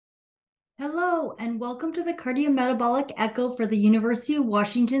Hello, and welcome to the Cardiometabolic Echo for the University of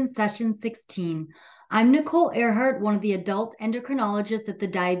Washington Session 16. I'm Nicole Earhart, one of the adult endocrinologists at the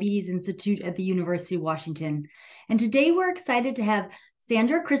Diabetes Institute at the University of Washington. And today we're excited to have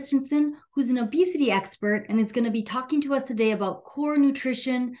Sandra Christensen, who's an obesity expert and is going to be talking to us today about core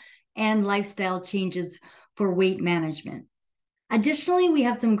nutrition and lifestyle changes for weight management. Additionally, we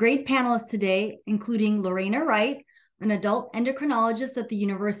have some great panelists today, including Lorena Wright, an adult endocrinologist at the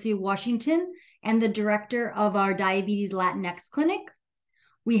University of Washington and the director of our Diabetes Latinx Clinic.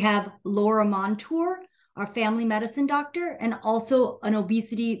 We have Laura Montour, our family medicine doctor, and also an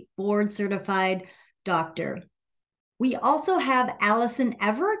obesity board certified doctor. We also have Allison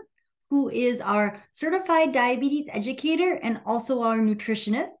Everett, who is our certified diabetes educator and also our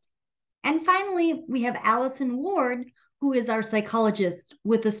nutritionist. And finally, we have Allison Ward, who is our psychologist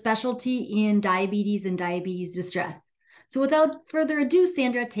with a specialty in diabetes and diabetes distress. So without further ado,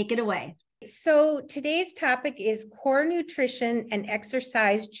 Sandra, take it away. So today's topic is core nutrition and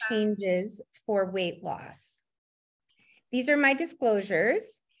exercise changes for weight loss. These are my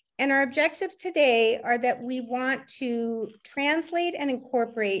disclosures, and our objectives today are that we want to translate and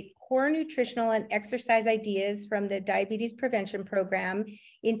incorporate core nutritional and exercise ideas from the diabetes prevention program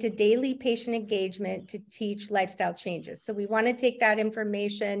into daily patient engagement to teach lifestyle changes. So we want to take that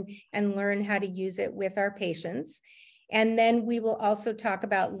information and learn how to use it with our patients. And then we will also talk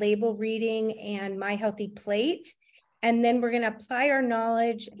about label reading and My Healthy Plate. And then we're going to apply our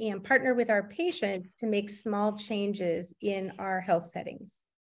knowledge and partner with our patients to make small changes in our health settings.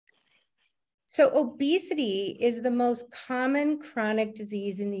 So obesity is the most common chronic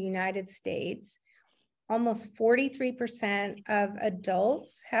disease in the United States. Almost 43% of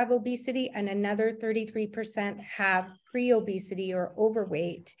adults have obesity and another 33% have pre-obesity or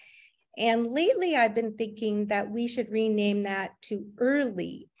overweight. And lately, I've been thinking that we should rename that to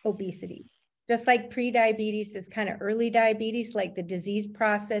early obesity. Just like pre-diabetes is kind of early diabetes, like the disease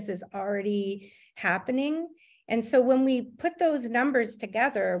process is already happening. And so when we put those numbers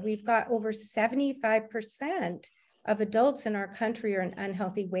together, we've got over 75% of adults in our country are an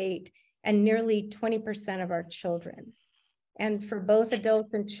unhealthy weight and nearly 20% of our children. And for both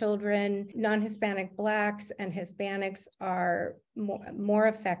adults and children, non-Hispanic Blacks and Hispanics are more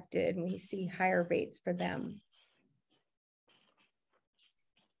affected, and we see higher rates for them.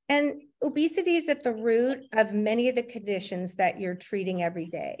 And obesity is at the root of many of the conditions that you're treating every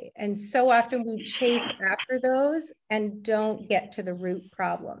day. And so often we chase after those and don't get to the root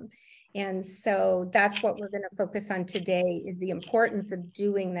problem. And so that's what we're going to focus on today, is the importance of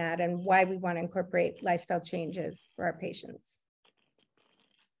doing that and why we want to incorporate lifestyle changes for our patients.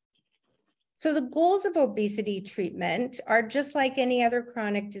 So the goals of obesity treatment are just like any other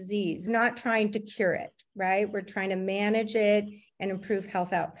chronic disease, not trying to cure it, right? We're trying to manage it and improve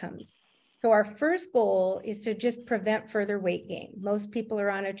health outcomes. So our first goal is to just prevent further weight gain. Most people are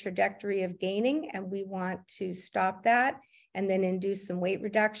on a trajectory of gaining, and we want to stop that and then induce some weight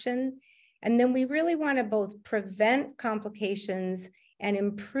reduction. And then we really want to both prevent complications and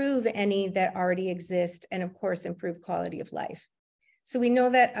improve any that already exist, and of course, improve quality of life. So we know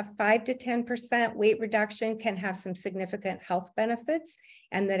that a 5 to 10% weight reduction can have some significant health benefits,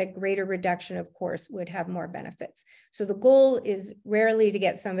 and that a greater reduction, of course, would have more benefits. So the goal is rarely to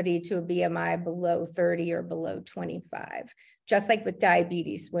get somebody to a BMI below 30 or below 25. Just like with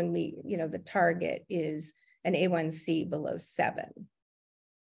diabetes, when the target is an A1C below 7.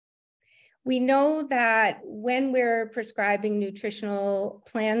 We know that when we're prescribing nutritional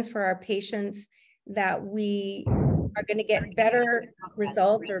plans for our patients, that we are going to get better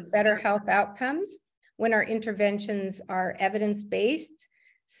results or better health outcomes when our interventions are evidence-based.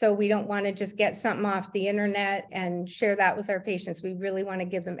 So we don't want to just get something off the internet and share that with our patients. We really want to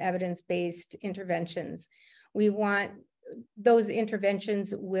give them evidence-based interventions. We want those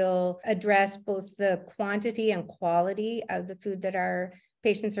interventions will address both the quantity and quality of the food that our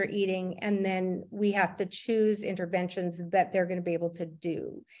patients are eating, and then we have to choose interventions that they're going to be able to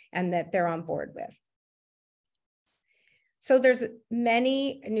do and that they're on board with. So there's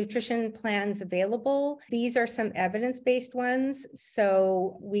many nutrition plans available. These are some evidence-based ones.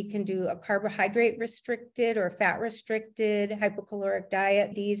 So we can do a carbohydrate restricted or fat restricted hypocaloric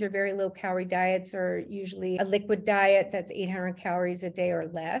diet. These are very low calorie diets, or usually a liquid diet that's 800 calories a day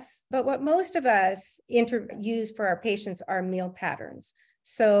or less. But what most of us use for our patients are meal patterns.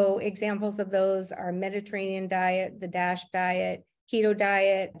 So examples of those are Mediterranean diet, the DASH diet, keto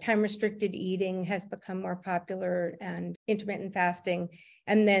diet, time-restricted eating has become more popular, and intermittent fasting,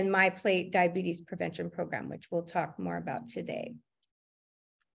 and then My Plate diabetes prevention program, which we'll talk more about today.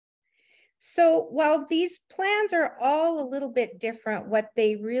 So while these plans are all a little bit different, what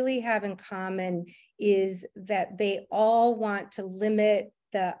they really have in common is that they all want to limit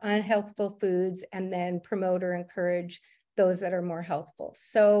the unhealthful foods and then promote or encourage those that are more healthful.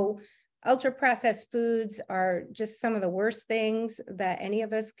 So ultra-processed foods are just some of the worst things that any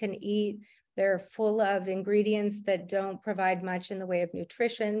of us can eat. They're full of ingredients that don't provide much in the way of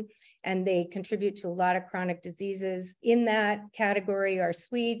nutrition, and they contribute to a lot of chronic diseases. In that category are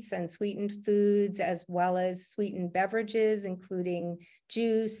sweets and sweetened foods, as well as sweetened beverages, including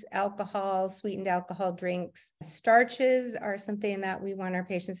juice, alcohol, sweetened alcohol drinks. Starches are something that we want our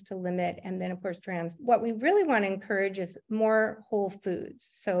patients to limit. And then, of course, trans. What we really want to encourage is more whole foods.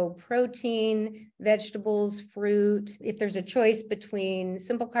 So protein, vegetables, fruit. If there's a choice between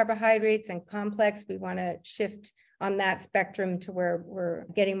simple carbohydrates and complex, we want to shift on that spectrum to where we're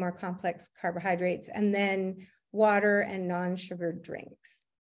getting more complex carbohydrates, and then water and non-sugared drinks.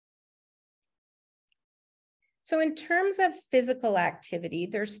 So in terms of physical activity,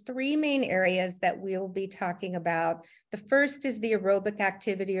 there's three main areas that we'll be talking about. The first is the aerobic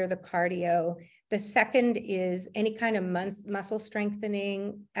activity or the cardio. The second is any kind of muscle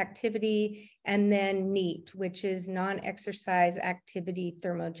strengthening activity, and then NEAT, which is non-exercise activity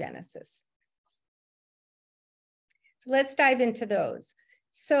thermogenesis. So let's dive into those.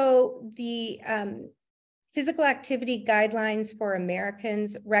 So the physical activity guidelines for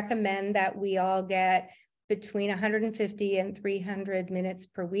Americans recommend that we all get between 150 and 300 minutes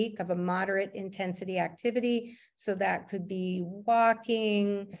per week of a moderate intensity activity. So that could be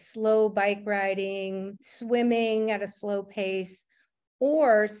walking, slow bike riding, swimming at a slow pace,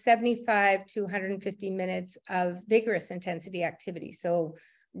 or 75 to 150 minutes of vigorous intensity activity. So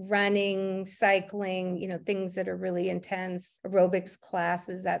running, cycling, things that are really intense, aerobics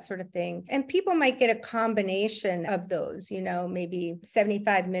classes, that sort of thing. And people might get a combination of those, maybe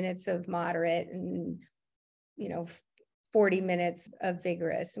 75 minutes of moderate and 40 minutes of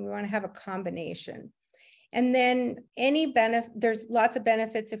vigorous, and we want to have a combination. And then there's lots of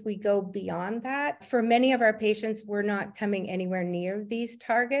benefits if we go beyond that. For many of our patients, we're not coming anywhere near these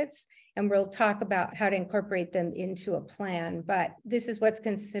targets, and we'll talk about how to incorporate them into a plan, but this is what's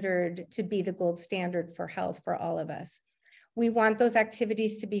considered to be the gold standard for health for all of us. We want those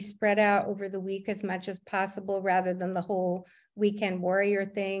activities to be spread out over the week as much as possible rather than the whole weekend warrior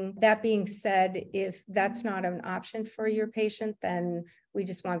thing. That being said, if that's not an option for your patient, then we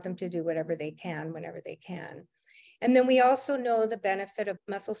just want them to do whatever they can, whenever they can. And then we also know the benefit of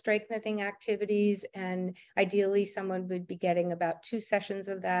muscle strengthening activities, and ideally someone would be getting about 2 sessions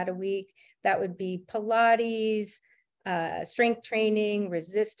of that a week. That would be Pilates, strength training,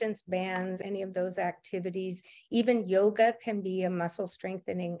 resistance bands, any of those activities. Even yoga can be a muscle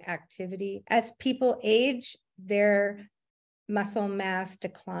strengthening activity. As people age, their muscle mass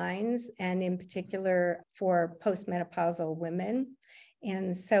declines, and in particular for postmenopausal women.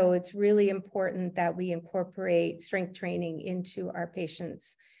 And so it's really important that we incorporate strength training into our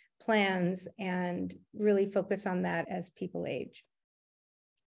patients' plans and really focus on that as people age.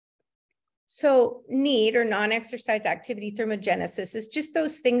 So NEAT, or non-exercise activity thermogenesis, is just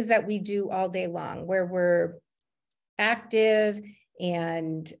those things that we do all day long, where we're active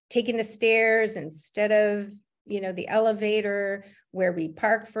and taking the stairs instead of the elevator, where we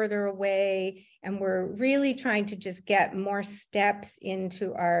park further away, and we're really trying to just get more steps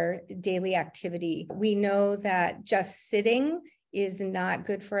into our daily activity. We know that just sitting is not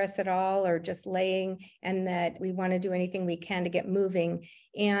good for us at all, or just laying, and that we want to do anything we can to get moving,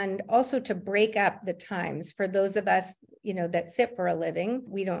 and also to break up the times. For those of us, that sit for a living,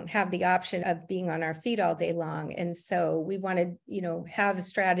 we don't have the option of being on our feet all day long. And so we want to, have a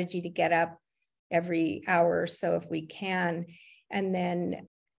strategy to get up every hour or so if we can, and then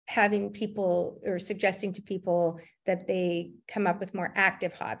having people, or suggesting to people that they come up with more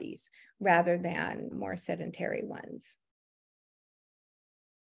active hobbies rather than more sedentary ones.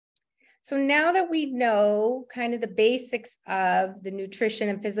 So now that we know kind of the basics of the nutrition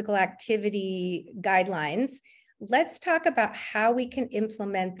and physical activity guidelines, let's talk about how we can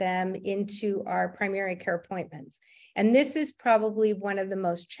implement them into our primary care appointments. And this is probably one of the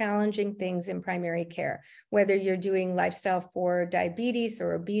most challenging things in primary care, whether you're doing lifestyle for diabetes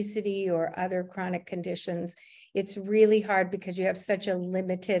or obesity or other chronic conditions. It's really hard because you have such a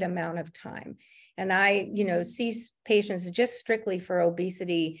limited amount of time. And I, see patients just strictly for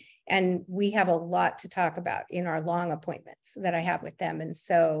obesity, and we have a lot to talk about in our long appointments that I have with them. And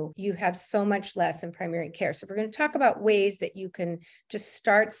so you have so much less in primary care. So we're going to talk about ways that you can just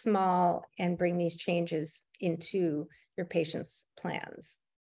start small and bring these changes into your patients' plans.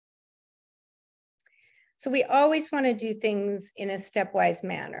 So we always want to do things in a stepwise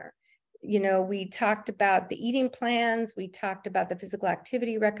manner. We talked about the eating plans, we talked about the physical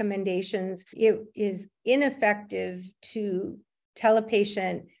activity recommendations. It is ineffective to tell a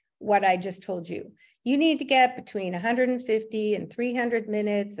patient what I just told you. You need to get between 150 and 300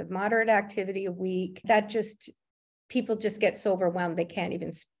 minutes of moderate activity a week. People just get so overwhelmed they can't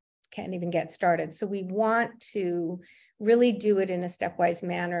even get started. So we want to really do it in a stepwise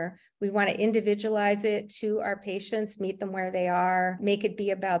manner. We want to individualize it to our patients, meet them where they are, make it be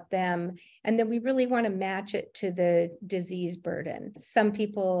about them. And then we really want to match it to the disease burden. Some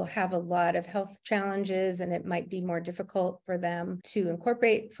people have a lot of health challenges and it might be more difficult for them to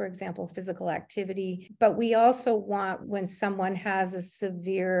incorporate, for example, physical activity. But we also want, when someone has is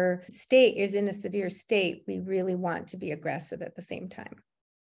in a severe state, we really want to be aggressive at the same time.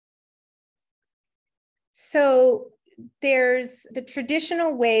 So there's the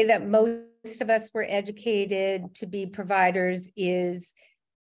traditional way that most of us were educated to be providers is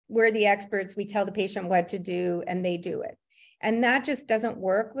we're the experts, we tell the patient what to do and they do it. And that just doesn't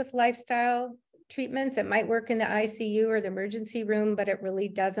work with lifestyle treatments. It might work in the ICU or the emergency room, but it really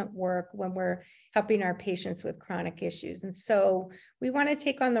doesn't work when we're helping our patients with chronic issues. And so we want to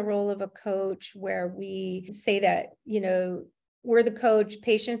take on the role of a coach where we say that, we're the coach,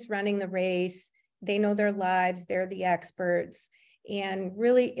 patients running the race. They know their lives, they're the experts, and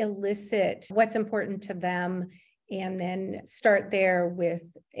really elicit what's important to them, and then start there with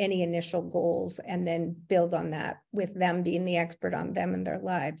any initial goals, and then build on that with them being the expert on them and their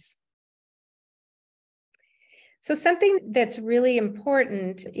lives. So something that's really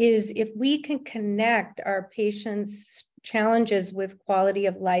important is if we can connect our patients' challenges with quality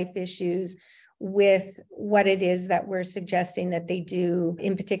of life issues with what it is that we're suggesting that they do,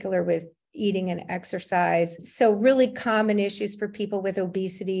 in particular with eating and exercise. So really common issues for people with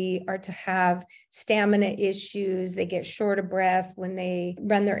obesity are to have stamina issues. They get short of breath when they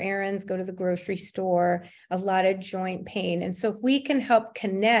run their errands, go to the grocery store, a lot of joint pain. And so if we can help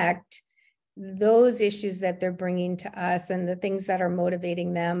connect those issues that they're bringing to us and the things that are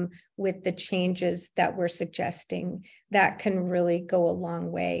motivating them with the changes that we're suggesting, that can really go a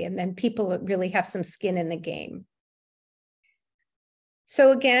long way. And then people really have some skin in the game.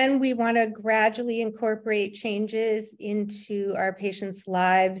 So again, we want to gradually incorporate changes into our patients'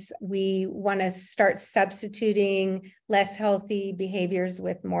 lives. We want to start substituting less healthy behaviors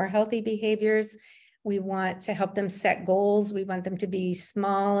with more healthy behaviors. We want to help them set goals. We want them to be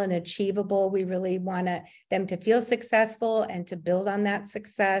small and achievable. We really want them to feel successful and to build on that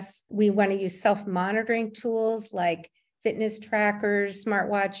success. We want to use self-monitoring tools like fitness trackers,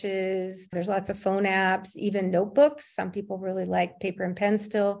 smartwatches. There's lots of phone apps, even notebooks. Some people really like paper and pen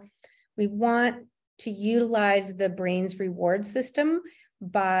still. We want to utilize the brain's reward system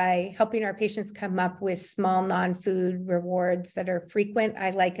by helping our patients come up with small non-food rewards that are frequent.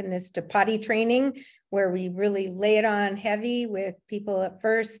 I liken this to potty training, where we really lay it on heavy with people at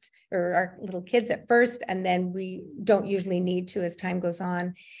first, or our little kids at first, and then we don't usually need to as time goes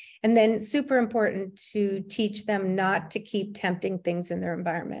on. And then super important to teach them not to keep tempting things in their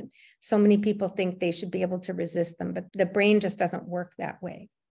environment. So many people think they should be able to resist them, but the brain just doesn't work that way.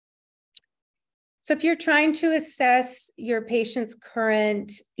 So if you're trying to assess your patient's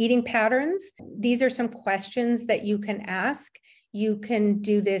current eating patterns, these are some questions that you can ask. You can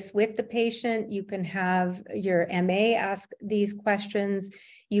do this with the patient. You can have your MA ask these questions.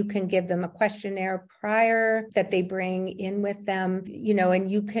 You can give them a questionnaire prior that they bring in with them,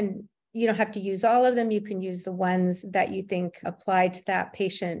 and you don't have to use all of them. You can use the ones that you think apply to that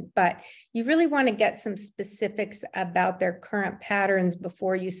patient, but you really want to get some specifics about their current patterns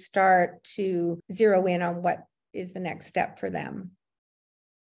before you start to zero in on what is the next step for them.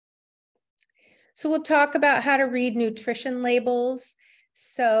 So we'll talk about how to read nutrition labels.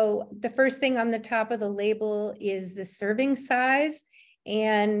 So the first thing on the top of the label is the serving size,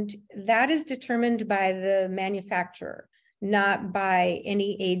 and that is determined by the manufacturer, not by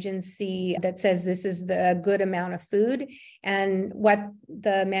any agency that says this is the good amount of food. And what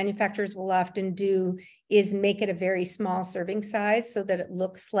the manufacturers will often do is make it a very small serving size so that it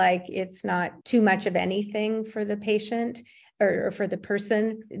looks like it's not too much of anything for the patient or for the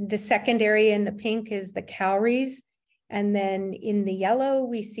person. The second area in the pink is the calories. And then in the yellow,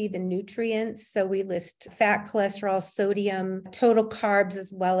 we see the nutrients. So we list fat, cholesterol, sodium, total carbs,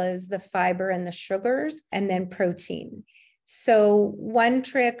 as well as the fiber and the sugars, and then protein. So one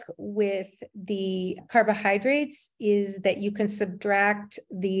trick with the carbohydrates is that you can subtract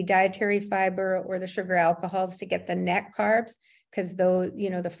the dietary fiber or the sugar alcohols to get the net carbs. because though,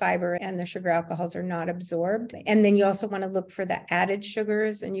 the fiber and the sugar alcohols are not absorbed. And then you also want to look for the added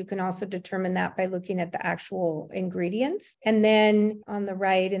sugars, and you can also determine that by looking at the actual ingredients. And then on the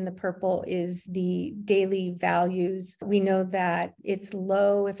right in the purple is the daily values. We know that it's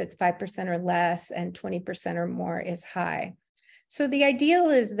low if it's 5% or less, and 20% or more is high. So the ideal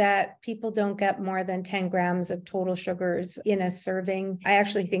is that people don't get more than 10 grams of total sugars in a serving. I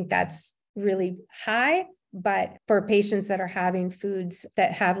actually think that's really high, but for patients that are having foods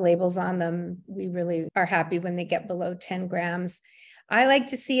that have labels on them, we really are happy when they get below 10 grams. I like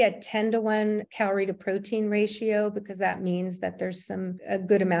to see a 10-to-1 calorie to protein ratio, because that means that there's a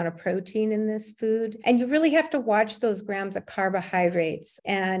good amount of protein in this food. And you really have to watch those grams of carbohydrates.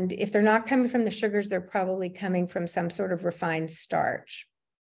 And if they're not coming from the sugars, they're probably coming from some sort of refined starch.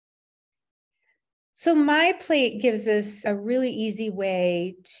 So My Plate gives us a really easy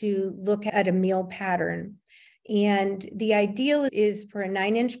way to look at a meal pattern. And the ideal is for a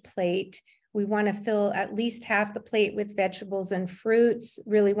 9-inch plate, we want to fill at least half the plate with vegetables and fruits.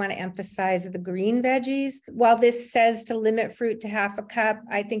 Really want to emphasize the green veggies. While this says to limit fruit to half a cup,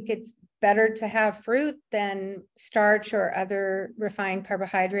 I think it's better to have fruit than starch or other refined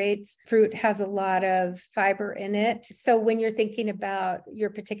carbohydrates. Fruit has a lot of fiber in it. So when you're thinking about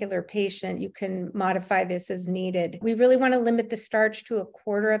your particular patient, you can modify this as needed. We really want to limit the starch to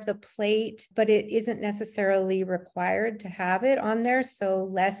 1/4 of the plate, but it isn't necessarily required to have it on there. So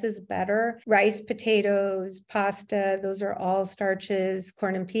less is better. Rice, potatoes, pasta, those are all starches.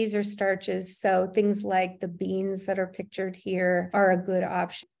 Corn and peas are starches. So things like the beans that are pictured here are a good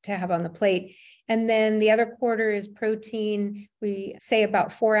option to have on the plate. And then the other 1/4 is protein. We say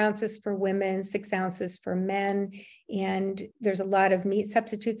about 4 ounces for women, 6 ounces for men. And there's a lot of meat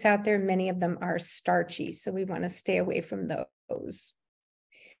substitutes out there. Many of them are starchy, so we want to stay away from those.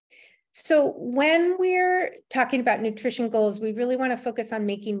 So when we're talking about nutrition goals, we really want to focus on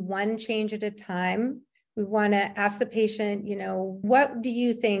making one change at a time. We want to ask the patient, what do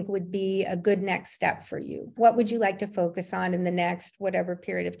you think would be a good next step for you? What would you like to focus on in the next whatever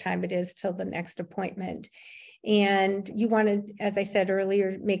period of time it is till the next appointment? And you want to, as I said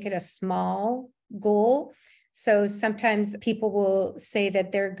earlier, make it a small goal. So sometimes people will say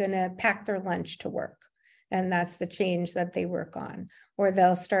that they're going to pack their lunch to work, and that's the change that they work on. Or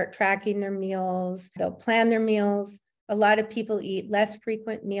they'll start tracking their meals, they'll plan their meals. A lot of people eat less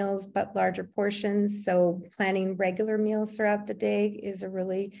frequent meals, but larger portions. So planning regular meals throughout the day is a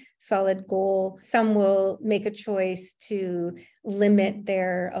really solid goal. Some will make a choice to limit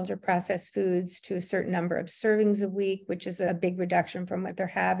their ultra-processed foods to a certain number of servings a week, which is a big reduction from what they're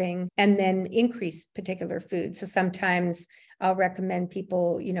having, and then increase particular foods. So sometimes I'll recommend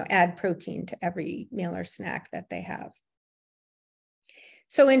people, add protein to every meal or snack that they have.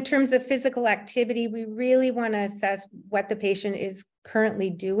 So in terms of physical activity, we really want to assess what the patient is currently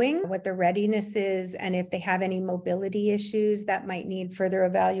doing, what their readiness is, and if they have any mobility issues that might need further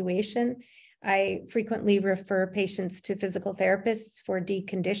evaluation. I frequently refer patients to physical therapists for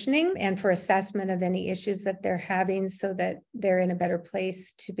deconditioning and for assessment of any issues that they're having, so that they're in a better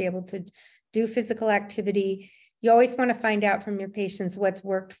place to be able to do physical activity. You always want to find out from your patients what's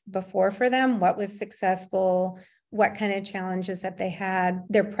worked before for them, what was successful, what kind of challenges that they had,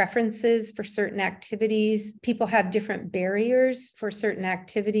 their preferences for certain activities. People have different barriers for certain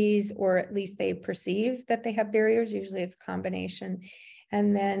activities, or at least they perceive that they have barriers. Usually it's a combination.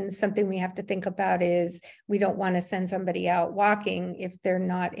 And then something we have to think about is we don't want to send somebody out walking if they're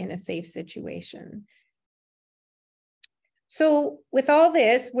not in a safe situation. So with all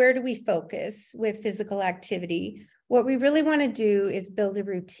this, where do we focus with physical activity? What we really want to do is build a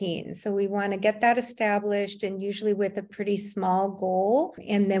routine. So we want to get that established, and usually with a pretty small goal,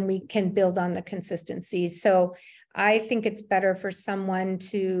 and then we can build on the consistency. So I think it's better for someone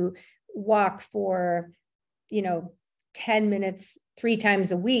to walk for, 10 minutes 3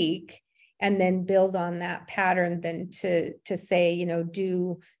 times a week, and then build on that pattern than to say,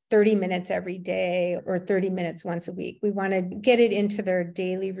 do 30 minutes every day or 30 minutes once a week. We want to get it into their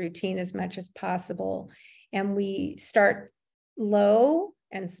daily routine as much as possible. And we start low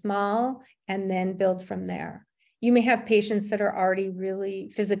and small and then build from there. You may have patients that are already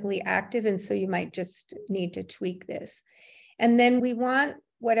really physically active, and so you might just need to tweak this. And then we want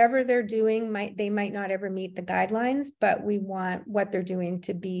whatever they're doing, they might not ever meet the guidelines, but we want what they're doing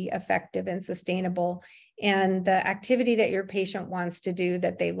to be effective and sustainable. And the activity that your patient wants to do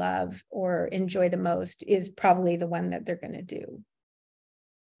that they love or enjoy the most is probably the one that they're going to do.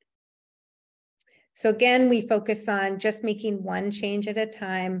 So again, we focus on just making one change at a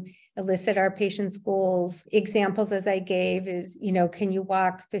time, elicit our patients' goals. Examples, as I gave, is, can you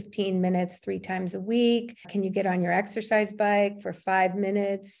walk 15 minutes 3 times a week? Can you get on your exercise bike for 5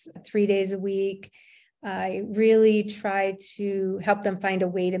 minutes, 3 days a week? I really try to help them find a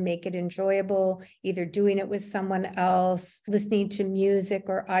way to make it enjoyable, either doing it with someone else, listening to music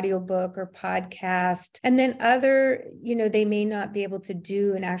or audiobook or podcast. And then they may not be able to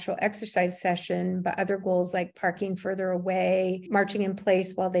do an actual exercise session, but other goals like parking further away, marching in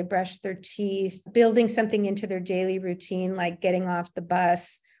place while they brush their teeth, building something into their daily routine, like getting off the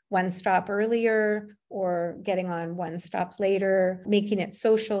bus 1 stop earlier or getting on 1 stop later, making it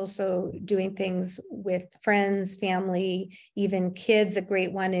social. So doing things with friends, family, even kids. A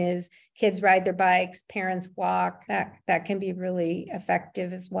great one is kids ride their bikes, parents walk. That can be really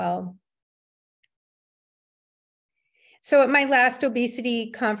effective as well. So at my last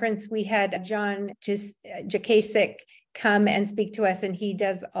obesity conference, we had John Jakasik come and speak to us, and he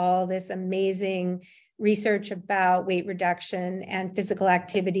does all this amazing research about weight reduction and physical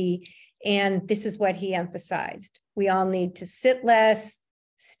activity. And this is what he emphasized. We all need to sit less,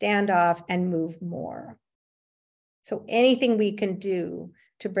 stand off, and move more. So anything we can do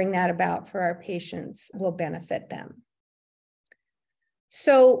to bring that about for our patients will benefit them.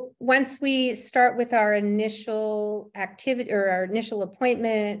 So once we start with our initial activity or our initial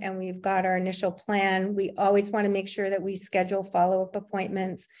appointment and we've got our initial plan, we always want to make sure that we schedule follow-up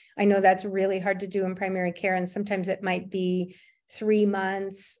appointments. I know that's really hard to do in primary care, and sometimes it might be 3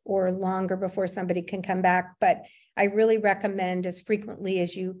 months or longer before somebody can come back, but I really recommend as frequently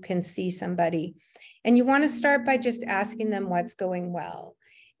as you can see somebody. And you want to start by just asking them what's going well.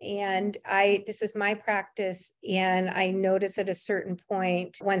 And this is my practice, and I notice at a certain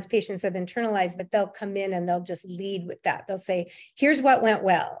point, once patients have internalized that, they'll come in and they'll just lead with that. They'll say, here's what went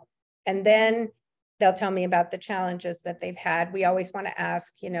well. And then they'll tell me about the challenges that they've had. We always want to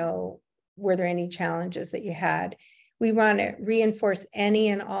ask, were there any challenges that you had? We want to reinforce any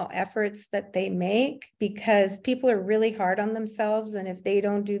and all efforts that they make, because people are really hard on themselves. And if they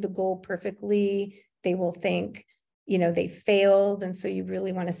don't do the goal perfectly, they will think, they failed. And so you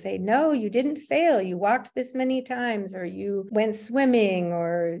really want to say, no, you didn't fail. You walked this many times, or you went swimming,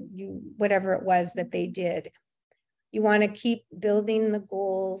 or whatever it was that they did. You want to keep building the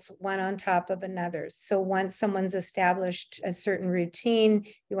goals one on top of another. So once someone's established a certain routine,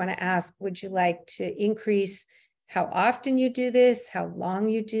 you want to ask, would you like to increase how often you do this, how long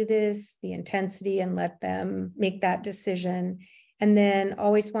you do this, the intensity, and let them make that decision. And then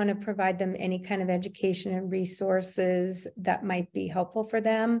always want to provide them any kind of education and resources that might be helpful for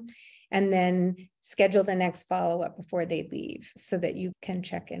them. And then schedule the next follow-up before they leave so that you can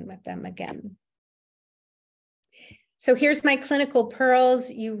check in with them again. So here's my clinical pearls.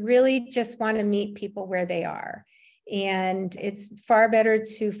 You really just want to meet people where they are. And it's far better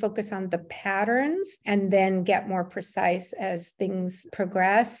to focus on the patterns and then get more precise as things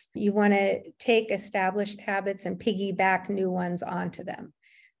progress. You want to take established habits and piggyback new ones onto them.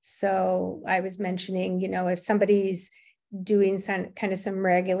 So I was mentioning, if somebody's doing some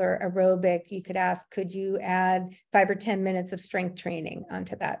regular aerobic, you could ask, could you add 5 or 10 minutes of strength training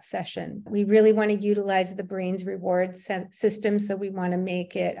onto that session? We really want to utilize the brain's reward system. So we want to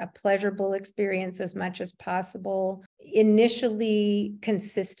make it a pleasurable experience as much as possible. Initially,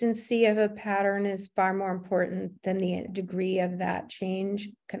 consistency of a pattern is far more important than the degree of that change.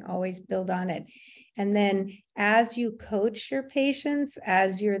 You can always build on it. And then as you coach your patients,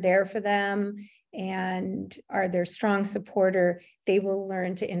 as you're there for them, and are their strong supporter, they will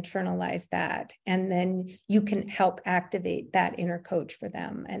learn to internalize that. And then you can help activate that inner coach for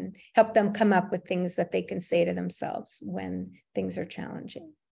them and help them come up with things that they can say to themselves when things are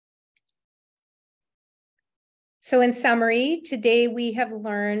challenging. So in summary, today we have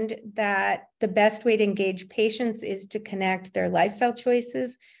learned that the best way to engage patients is to connect their lifestyle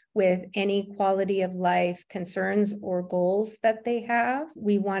choices with any quality of life concerns or goals that they have.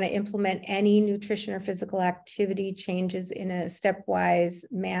 We want to implement any nutrition or physical activity changes in a stepwise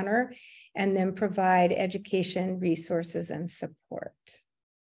manner, and then provide education, resources, and support.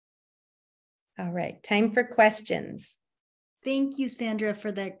 All right, time for questions. Thank you, Sandra,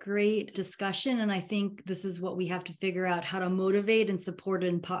 for that great discussion. And I think this is what we have to figure out, how to motivate and support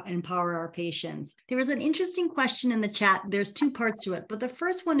and empower our patients. There was an interesting question in the chat. There's 2 parts to it, but the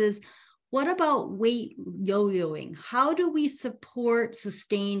first one is, what about weight yo-yoing? How do we support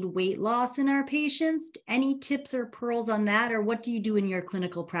sustained weight loss in our patients? Any tips or pearls on that? Or what do you do in your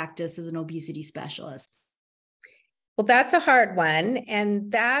clinical practice as an obesity specialist? Well, that's a hard one. And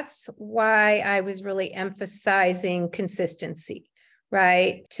that's why I was really emphasizing consistency.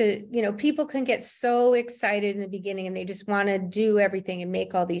 right? People can get so excited in the beginning and they just want to do everything and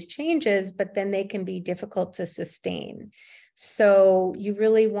make all these changes, but then they can be difficult to sustain. So you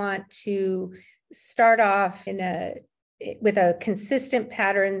really want to start off with a consistent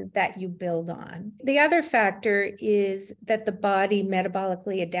pattern that you build on. The other factor is that the body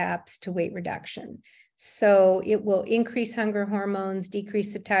metabolically adapts to weight reduction. So it will increase hunger hormones,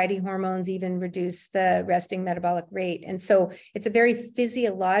 decrease satiety hormones, even reduce the resting metabolic rate. And so it's a very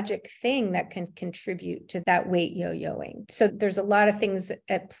physiologic thing that can contribute to that weight yo-yoing. So there's a lot of things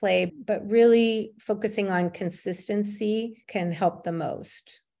at play, but really focusing on consistency can help the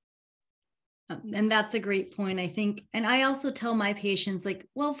most. And that's a great point, I think. And I also tell my patients, like,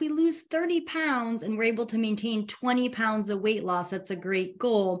 well, if we lose 30 pounds and we're able to maintain 20 pounds of weight loss, that's a great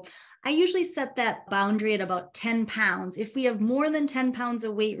goal. I usually set that boundary at about 10 pounds. If we have more than 10 pounds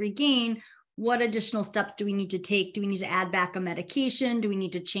of weight regain, what additional steps do we need to take? Do we need to add back a medication? Do we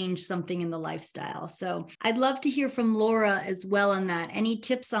need to change something in the lifestyle? So I'd love to hear from Laura as well on that. Any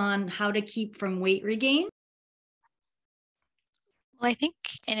tips on how to keep from weight regain? Well, I think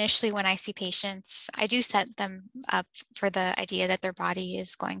initially when I see patients, I do set them up for the idea that their body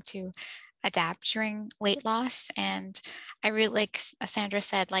is going to adapt during weight loss. And I really, like Sandra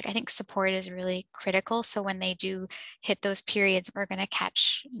said, I think support is really critical. So when they do hit those periods, we're going to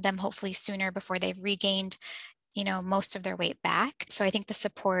catch them hopefully sooner before they've regained, most of their weight back. So I think the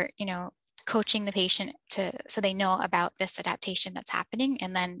support, coaching the patient so they know about this adaptation that's happening.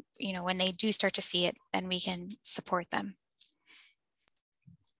 And then, when they do start to see it, then we can support them.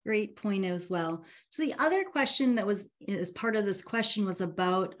 Great point as well. So the other question that was as part of this question was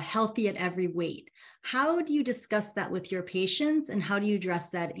about healthy at every weight. How do you discuss that with your patients, and how do you address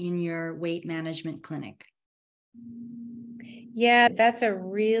that in your weight management clinic? Yeah, that's a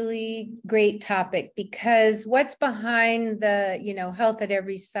really great topic, because what's behind the, health at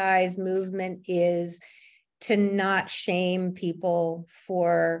every size movement is to not shame people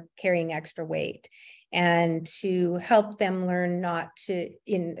for carrying extra weight, and to help them learn not to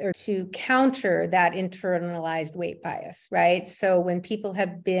counter that internalized weight bias, right? So when people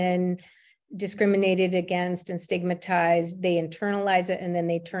have been discriminated against and stigmatized, they internalize it and then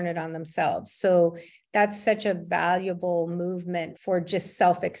they turn it on themselves. So that's such a valuable movement for just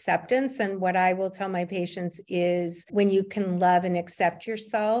self-acceptance. And what I will tell my patients is, when you can love and accept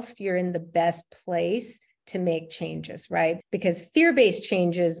yourself, you're in the best place to make changes, right? Because fear-based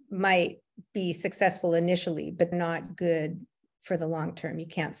changes might be successful initially, but not good for the long term. You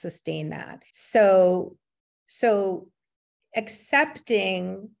can't sustain that. So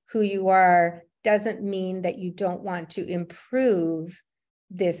accepting who you are doesn't mean that you don't want to improve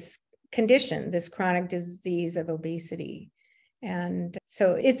this condition, this chronic disease of obesity. And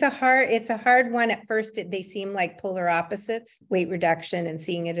so it's a hard one. At first, they seem like polar opposites, weight reduction and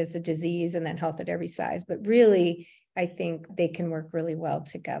seeing it as a disease, and then health at every size. But really, I think they can work really well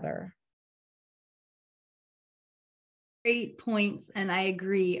together. Great points. And I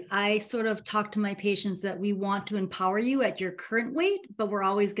agree. I sort of talk to my patients that we want to empower you at your current weight, but we're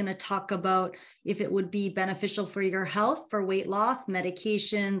always going to talk about if it would be beneficial for your health, for weight loss,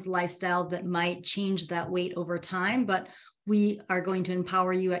 medications, lifestyle that might change that weight over time. But we are going to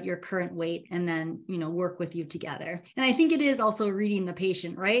empower you at your current weight and then, work with you together. And I think it is also reading the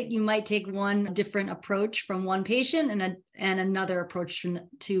patient, right? You might take one different approach from one patient and another approach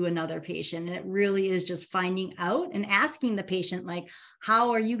to another patient. And it really is just finding out and asking the patient,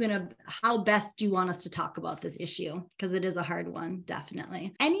 how best do you want us to talk about this issue? Because it is a hard one,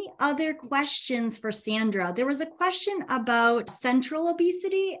 definitely. Any other questions for Sandra? There was a question about central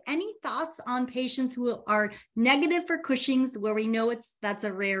obesity. Any thoughts on patients who are negative for Cushing's, where we know that's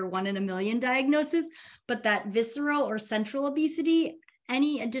a rare 1 in a million diagnosis, but that visceral or central obesity?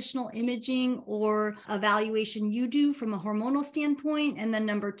 Any additional imaging or evaluation you do from a hormonal standpoint? And then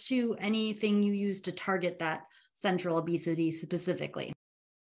number 2, anything you use to target that central obesity specifically?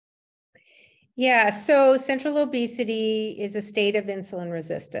 Yeah, so central obesity is a state of insulin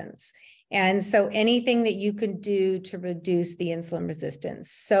resistance. And so anything that you can do to reduce the insulin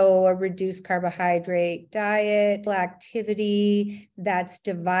resistance. So a reduced carbohydrate diet, activity that's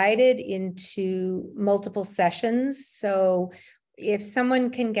divided into multiple sessions. So if someone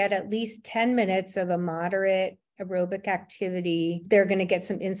can get at least 10 minutes of a moderate aerobic activity, they're going to get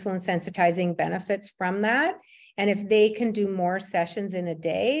some insulin sensitizing benefits from that. And if they can do more sessions in a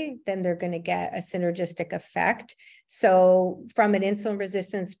day, then they're going to get a synergistic effect. So from an insulin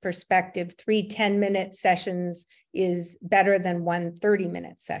resistance perspective, 3 10-minute sessions is better than 1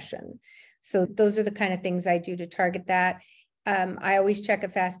 30-minute session. So those are the kind of things I do to target that. I always check a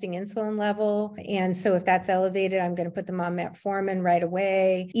fasting insulin level. And so if that's elevated, I'm going to put them on metformin right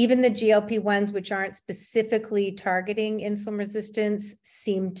away. Even the GLP-1s, which aren't specifically targeting insulin resistance,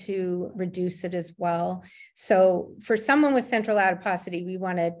 seem to reduce it as well. So for someone with central adiposity, we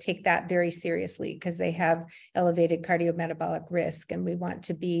want to take that very seriously because they have elevated cardiometabolic risk. And we want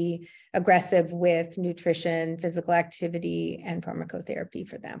to be aggressive with nutrition, physical activity, and pharmacotherapy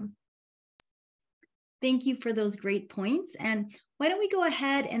for them. Thank you for those great points. And why don't we go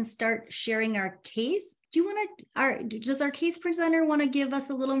ahead and start sharing our case? Does our case presenter want to give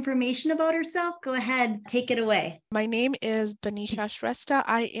us a little information about herself? Go ahead, take it away. My name is Banisha Shrestha.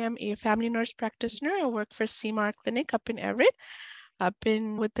 I am a family nurse practitioner. I work for CMAR Clinic up in Everett. I've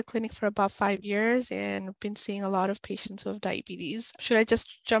been with the clinic for about 5 years and been seeing a lot of patients who have diabetes. Should I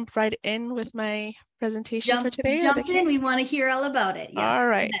just jump right in with my presentation for today? Jump in. We want to hear all about it. Yes. All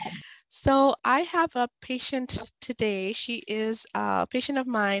right. So I have a patient today. She is a patient of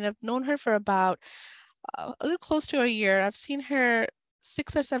mine. I've known her for about a little close to a year. I've seen her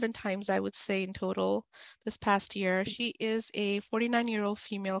 6 or 7 times, I would say, in total this past year. She is a 49-year-old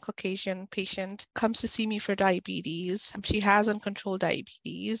female Caucasian patient, comes to see me for diabetes. She has uncontrolled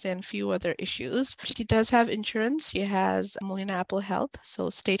diabetes and a few other issues. She does have insurance. She has Molina Apple Health, so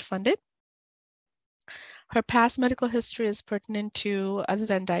state funded. Her past medical history is pertinent to other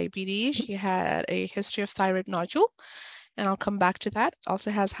than diabetes. She had a history of thyroid nodule, and I'll come back to that.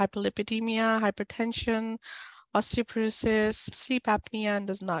 Also has hyperlipidemia, hypertension, osteoporosis, sleep apnea, and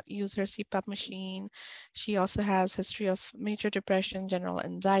does not use her CPAP machine. She also has history of major depression, general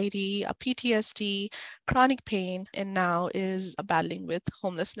anxiety, a PTSD, chronic pain, and now is battling with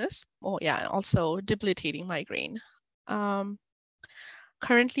homelessness. Oh yeah, and also debilitating migraine.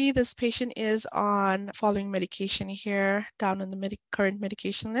 Currently, this patient is on following medication here down on the current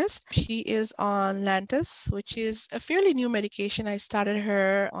medication list. She is on Lantus, which is a fairly new medication. I started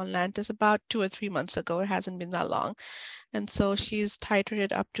her on Lantus about 2 or 3 months ago. It hasn't been that long. And so she's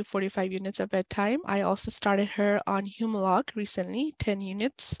titrated up to 45 units at bedtime. I also started her on Humalog recently, 10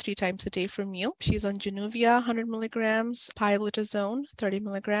 units, 3 times a day for meal. She's on Januvia, 100 milligrams, pioglitazone, 30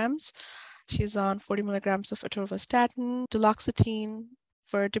 milligrams. She's on 40 milligrams of atorvastatin, duloxetine,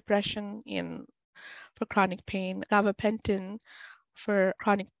 for depression and for chronic pain, gabapentin for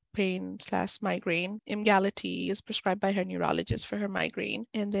chronic pain / migraine. Emgality is prescribed by her neurologist for her migraine.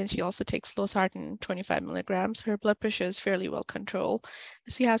 And then she also takes losartan, 25 milligrams. Her blood pressure is fairly well controlled.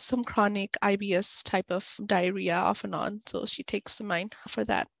 She has some chronic IBS type of diarrhea off and on, so she takes the mine for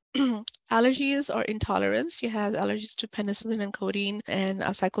that. Allergies or intolerance. She has allergies to penicillin and codeine and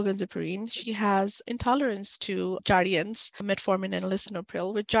cyclobenzaprine. She has intolerance to Jardiance, metformin, and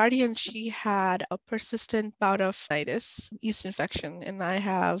lisinopril. With Jardiance, she had a persistent bout of tinnitus, yeast infection, and I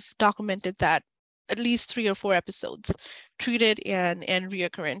have documented that at least 3 or 4 episodes, treated and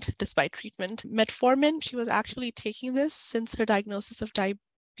reoccurrent despite treatment. Metformin, she was actually taking this since her diagnosis of diabetes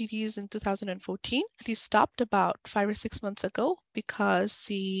in 2014. She stopped about 5 or 6 months ago because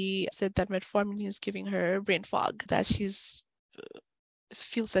she said that metformin is giving her brain fog, that she's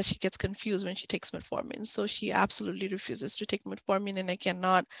feels that she gets confused when she takes metformin. So she absolutely refuses to take metformin, and I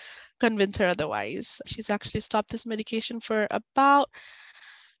cannot convince her otherwise. She's actually stopped this medication for about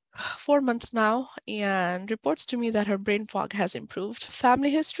 4 months now and reports to me that her brain fog has improved. Family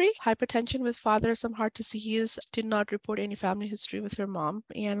history, hypertension with father, some heart disease, did not report any family history with her mom,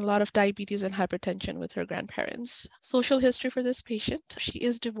 and a lot of diabetes and hypertension with her grandparents. Social history for this patient, she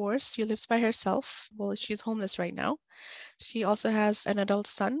is divorced, she lives by herself. Well, she's homeless right now. She also has an adult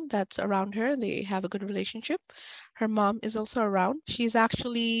son that's around her. They have a good relationship. Her mom is also around. She's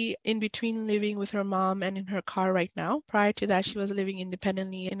actually in between living with her mom and in her car right now. Prior to that, she was living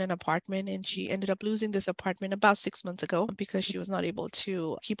independently in an apartment, and she ended up losing this apartment about 6 months ago because she was not able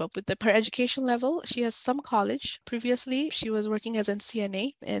to keep up with her education level. She has some college. Previously, she was working as a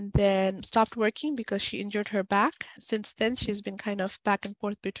CNA and then stopped working because she injured her back. Since then, she's been kind of back and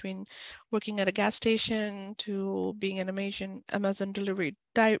forth between working at a gas station to being an Amazon delivery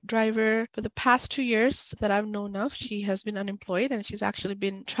driver. For the past 2 years that I've known of, she has been unemployed, and she's actually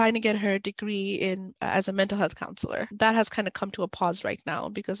been trying to get her degree in as a mental health counselor. That has kind of come to a pause right now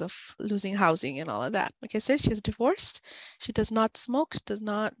because of losing housing and all of that. Like I said, she's divorced. She does not smoke, does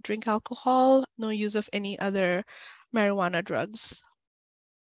not drink alcohol, no use of any other marijuana drugs.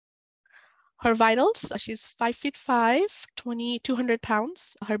 Her vitals, she's 5'5", 200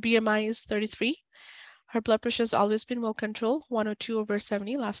 pounds. Her BMI is 33. Her blood pressure has always been well controlled,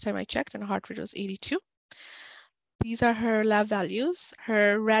 102/70 last time I checked, and her heart rate was 82. These are her lab values.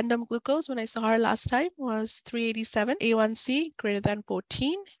 Her random glucose when I saw her last time was 387, A1C greater than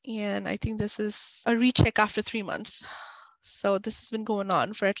 14, and I think this is a recheck after 3 months. So this has been going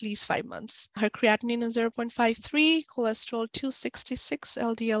on for at least 5 months. Her creatinine is 0.53, cholesterol 266,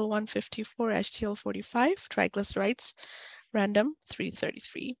 LDL 154, HDL 45, triglycerides random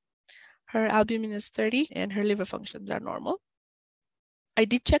 333. Her albumin is 30 and her liver functions are normal. I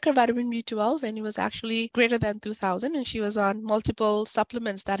did check her vitamin B12 and it was actually greater than 2000, and she was on multiple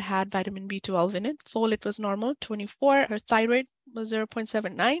supplements that had vitamin B12 in it. Folate was normal, 24. Her thyroid was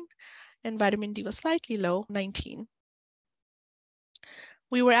 0.79 and vitamin D was slightly low, 19.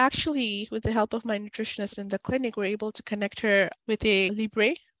 We were actually, with the help of my nutritionist in the clinic, were able to connect her with a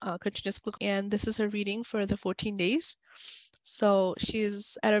Libre continuous glucose, and this is her reading for the 14 days. So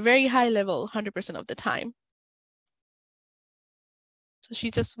she's at a very high level 100% of the time. So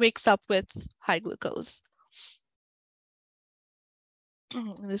she just wakes up with high glucose.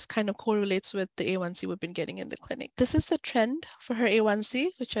 This kind of correlates with the A1C we've been getting in the clinic. This is the trend for her A1C,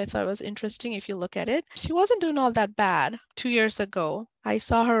 which I thought was interesting if you look at it. She wasn't doing all that bad 2 years ago. I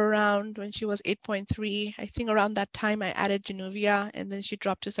saw her around when she was 8.3. I think around that time I added Januvia, and then she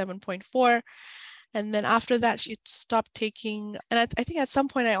dropped to 7.4. And then after that, she stopped taking, and I think at some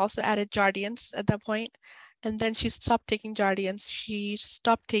point I also added Jardiance at that point. And then she stopped taking Jardiance. She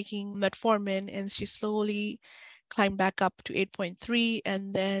stopped taking metformin, and she slowly climbed back up to 8.3,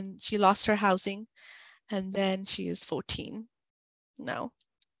 and then she lost her housing, and then she is 14 now.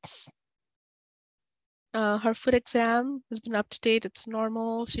 Her foot exam has been up to date. It's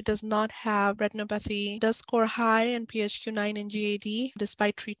normal. She does not have retinopathy. Does score high in PHQ-9 and GAD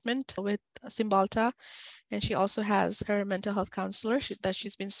despite treatment with Cymbalta. And she also has her mental health counselor that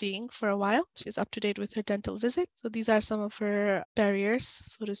she's been seeing for a while. She's up to date with her dental visit. So these are some of her barriers,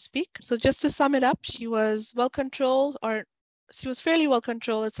 so to speak. So just to sum it up, she was well controlled, or she was fairly well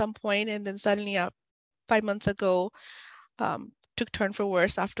controlled at some point, and then suddenly 5 months ago, took turn for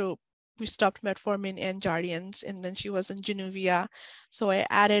worse after we stopped metformin and Jardiance, and then she was in Januvia. So I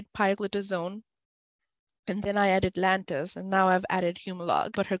added pioglitazone, and then I added Lantus, and now I've added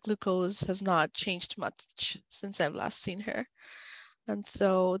Humalog, but her glucose has not changed much since I've last seen her. And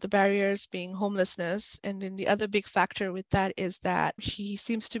so the barriers being homelessness. And then the other big factor with that is that she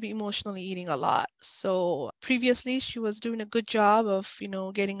seems to be emotionally eating a lot. So previously she was doing a good job of,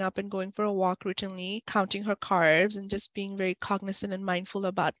 getting up and going for a walk routinely, counting her carbs and just being very cognizant and mindful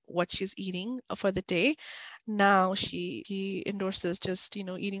about what she's eating for the day. Now she endorses just,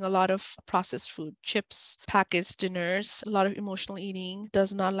 eating a lot of processed food, chips, packaged dinners, a lot of emotional eating,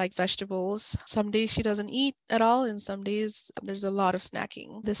 does not like vegetables. Some days she doesn't eat at all, and some days there's a lot of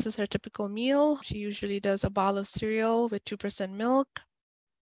snacking. This is her typical meal. She usually does a bowl of cereal with 2% milk,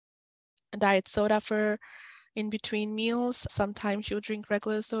 a diet soda for in between meals. Sometimes she'll drink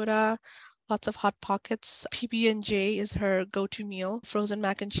regular soda, lots of Hot Pockets. PB&J is her go-to meal. Frozen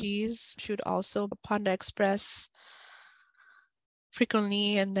mac and cheese. She would also Panda Express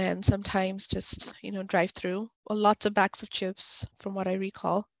frequently, and then sometimes just, drive through. Lots of bags of chips from what I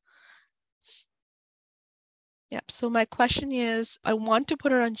recall. Yep. So my question is, I want to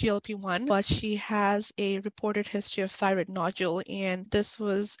put her on GLP-1, but she has a reported history of thyroid nodule, and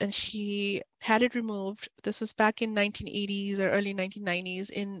she had it removed. This was back in 1980s or early 1990s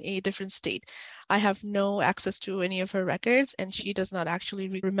in a different state. I have no access to any of her records, and she does not actually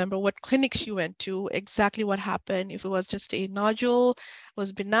remember what clinic she went to, exactly what happened, if it was just a nodule,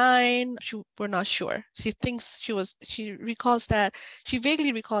 was benign. We're not sure. She vaguely recalls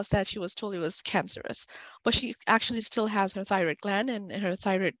that she was told it was cancerous, but she actually still has her thyroid gland, and her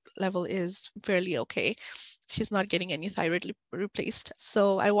thyroid level is fairly okay. She's not getting any thyroid replaced.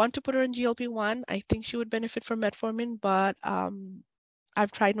 So I want to put her on GLP-1. I think she would benefit from metformin, but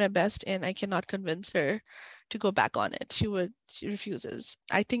I've tried my best and I cannot convince her to go back on it. She refuses.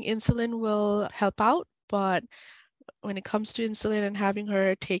 I think insulin will help out, but when it comes to insulin and having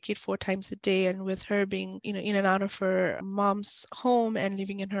her take it 4 times a day, and with her being, in and out of her mom's home and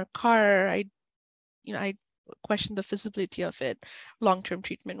living in her car, I question the feasibility of it long-term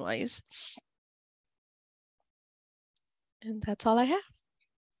treatment-wise. And that's all I have.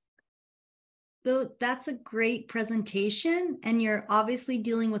 So that's a great presentation, and you're obviously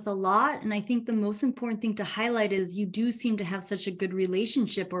dealing with a lot. And I think the most important thing to highlight is you do seem to have such a good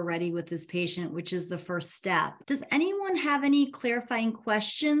relationship already with this patient, which is the first step. Does anyone have any clarifying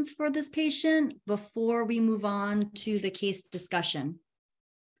questions for this patient before we move on to the case discussion?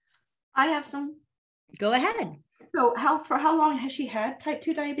 I have some. Go ahead. So for how long has she had type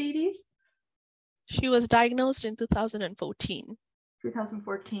 2 diabetes? She was diagnosed in 2014.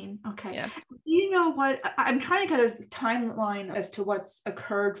 2014. Okay. Yeah. Do you know what, I'm trying to get a timeline as to what's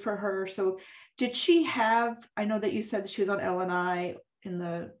occurred for her. So did she have, I know that you said that she was on LNI in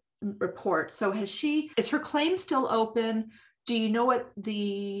the report. So is her claim still open? Do you know what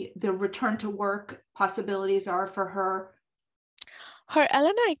the return to work possibilities are for her? Her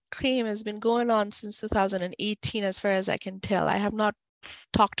LNI claim has been going on since 2018, as far as I can tell. I have not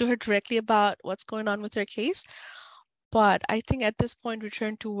talked to her directly about what's going on with her case, but I think at this point,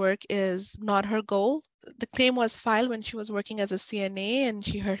 return to work is not her goal. The claim was filed when she was working as a CNA and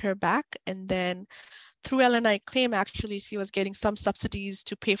she hurt her back. And then through LNI claim, actually, she was getting some subsidies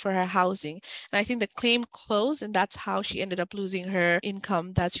to pay for her housing. And I think the claim closed, and that's how she ended up losing her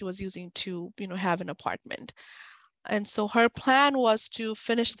income that she was using to, have an apartment. And so her plan was to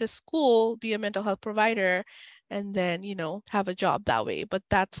finish this school, be a mental health provider, and then, have a job that way. But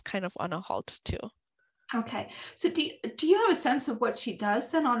that's kind of on a halt too. Okay. So do you have a sense of what she does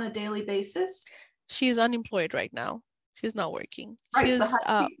then on a daily basis? She is unemployed right now. She's not working. Right. She's,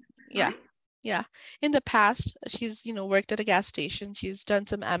 yeah. Right? Yeah. In the past, she's, worked at a gas station. She's done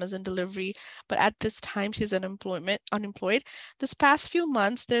some Amazon delivery, but at this time she's unemployed. This past few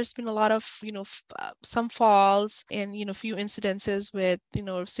months, there's been a lot of, some falls and, few incidences with,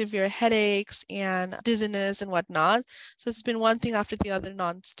 severe headaches and dizziness and whatnot. So it's been one thing after the other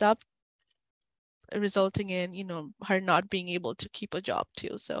nonstop, resulting in, her not being able to keep a job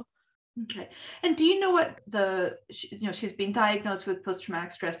too. So. Okay. And do you know what she's been diagnosed with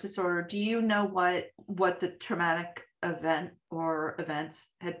post-traumatic stress disorder. Do you know what the traumatic event or events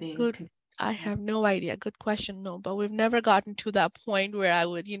had been? Good. I have no idea. Good question. No, but we've never gotten to that point where I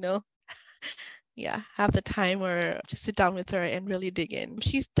would, have the time or to sit down with her and really dig in.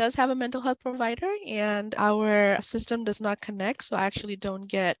 She does have a mental health provider and our system does not connect. So I actually don't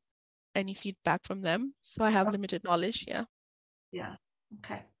get any feedback from them. So I have limited knowledge. Yeah. Yeah.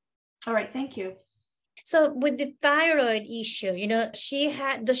 Okay. All right, thank you. So with the thyroid issue, does she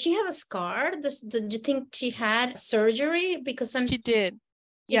have a scar? Do you think she had surgery? Because she did.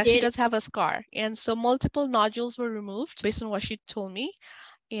 Yeah, she does have a scar. And so multiple nodules were removed based on what she told me.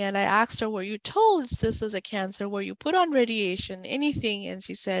 And I asked her, were you told this is a cancer? Were you put on radiation, anything? And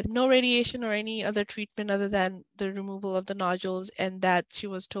she said no radiation or any other treatment other than the removal of the nodules, and that she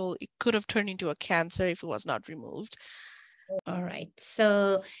was told it could have turned into a cancer if it was not removed. All right.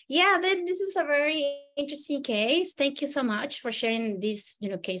 So yeah, then this is a very interesting case. Thank you so much for sharing this,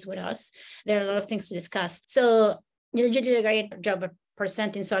 case with us. There are a lot of things to discuss. So you did a great job of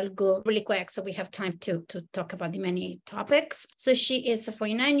presenting. So I'll go really quick so we have time to talk about the many topics. So she is a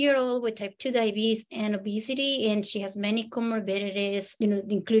 49-year-old with type 2 diabetes and obesity, and she has many comorbidities,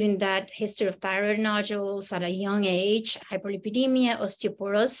 including that history of thyroid nodules at a young age, hyperlipidemia,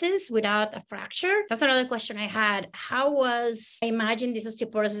 osteoporosis without a fracture. That's another question I had. I imagine this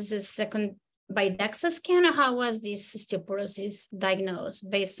osteoporosis is second by DEXA scan, or how was this osteoporosis diagnosed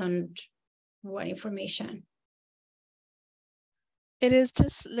based on what information? It is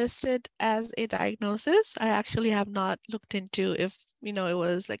just listed as a diagnosis. I actually have not looked into if, it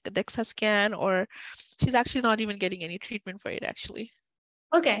was like a DEXA scan, or she's actually not even getting any treatment for it, actually.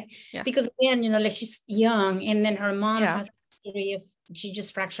 Okay. Yeah. Because again, like she's young, and then her mom has a history of, she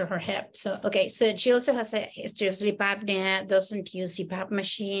just fractured her hip. So, okay. So she also has a history of sleep apnea, doesn't use CPAP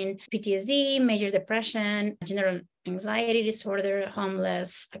machine, PTSD, major depression, general anxiety disorder,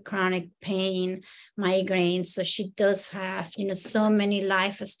 homeless, chronic pain, migraines. So she does have, so many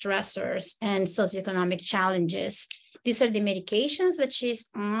life stressors and socioeconomic challenges. These are the medications that she's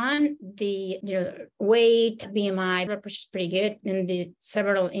on, the weight, BMI, which is pretty good, and the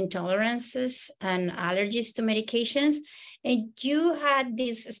several intolerances and allergies to medications. And you had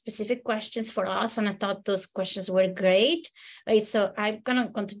these specific questions for us, and I thought those questions were great. Right, so I'm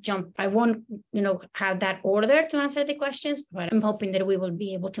going to jump. I won't, have that order to answer the questions, but I'm hoping that we will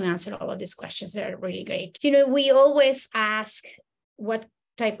be able to answer all of these questions. They're really great. We always ask what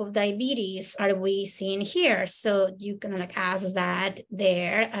type of diabetes are we seeing here? So you can ask that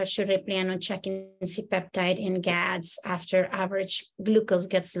there. Should I plan on checking C-peptide and GADs after average glucose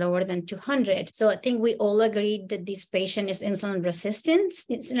gets lower than 200? So I think we all agree that this patient is insulin resistant.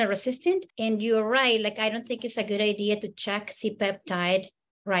 And you're right. I don't think it's a good idea to check C-peptide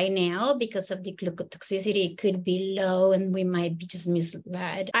right now because of the glucotoxicity. It could be low and we might be just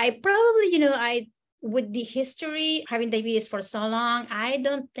misled. I probably, with the history, having diabetes for so long, I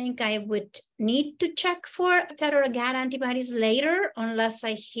don't think I would need to check for TET or GAD antibodies later, unless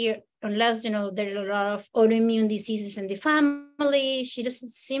there are a lot of autoimmune diseases in the family. She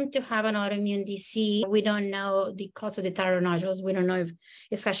doesn't seem to have an autoimmune disease. We don't know the cause of the thyroid nodules. We don't know if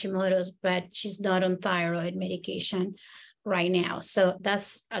it's Hashimoto's, but she's not on thyroid medication. right now. So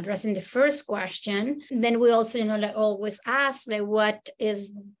that's addressing the first question. Then we also, like always ask, like, what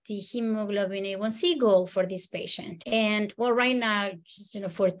is the hemoglobin A1C goal for this patient? And well, right now, just,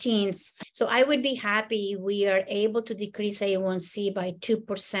 for teens. So I would be happy we are able to decrease A1C by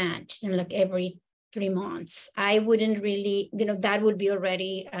 2%, like every 3 months. I wouldn't really, that would be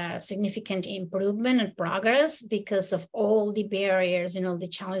already a significant improvement and progress because of all the barriers and all the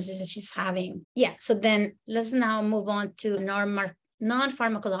challenges that she's having. Yeah, so then let's now move on to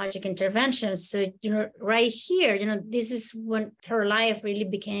non-pharmacologic interventions. So, right here, this is when her life really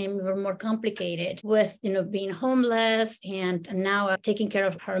became even more complicated with, being homeless and now taking care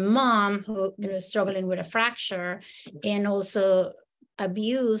of her mom who, is struggling with a fracture, and also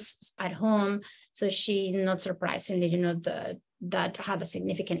abuse at home. So she, not surprisingly, that had a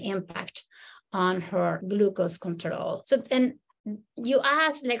significant impact on her glucose control. So then you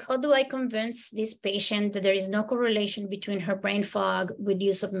ask, like, how do I convince this patient that there is no correlation between her brain fog with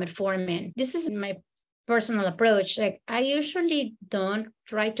use of metformin? This is my personal approach. Like, I usually don't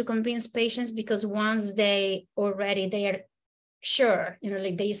try to convince patients, because once they are sure,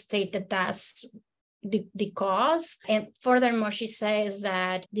 like they state that that's the cause. And furthermore, she says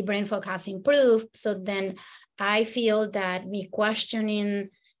that the brain fog has improved. So then I feel that me questioning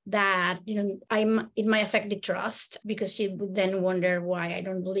that, it might affect the trust, because she would then wonder why I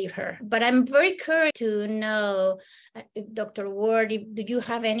don't believe her. But I'm very curious to know, Dr. Ward, do you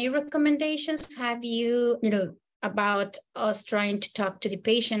have any recommendations? Have you, about us trying to talk to the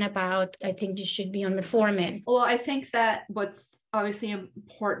patient about, I think you should be on metformin? Well, I think that what's obviously an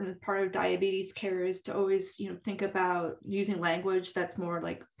important part of diabetes care is to always, think about using language that's more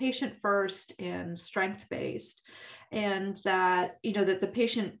like patient first and strength based, and that, that the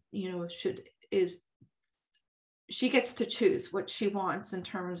patient, she gets to choose what she wants in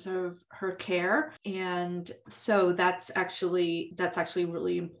terms of her care. And so that's actually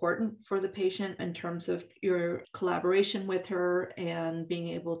really important for the patient in terms of your collaboration with her and being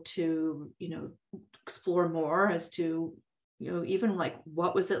able to, explore more as to, even like,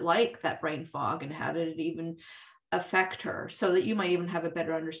 what was it like, that brain fog, and how did it even affect her, so that you might even have a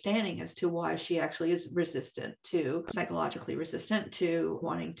better understanding as to why she actually is psychologically resistant to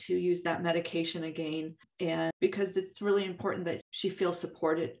wanting to use that medication again. And because it's really important that she feels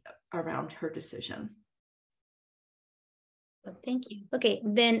supported around her decision. Thank you. Okay,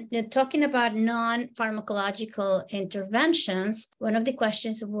 then talking about non-pharmacological interventions, one of the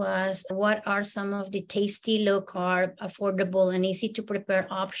questions was, what are some of the tasty, low-carb, affordable, and easy-to-prepare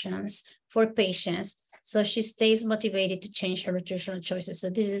options for patients so she stays motivated to change her nutritional choices? So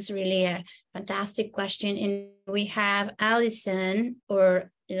this is really a fantastic question. And we have Allison,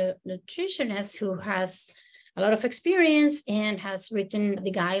 or nutritionist, who has a lot of experience and has written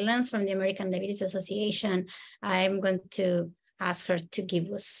the guidelines from the American Diabetes Association. I'm going to ask her to give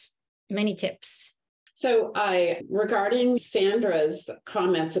us many tips. So regarding Sandra's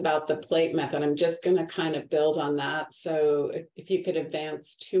comments about the plate method, I'm just going to kind of build on that. So if you could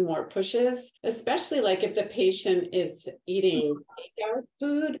advance 2 more pushes, especially like if the patient is eating takeout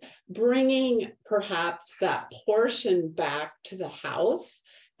food, bringing perhaps that portion back to the house,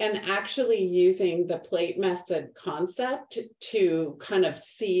 and actually using the plate method concept to kind of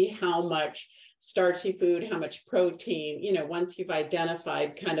see how much starchy food, how much protein, once you've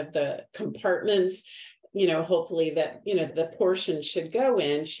identified kind of the compartments, hopefully that, the portion should go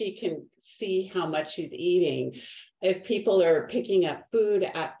in, she can see how much she's eating. If people are picking up food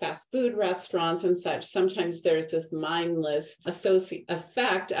at fast food restaurants and such, sometimes there's this mindless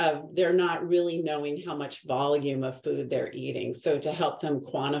effect of they're not really knowing how much volume of food they're eating. So to help them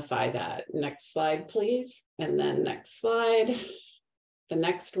quantify that. Next slide, please. And then next slide, the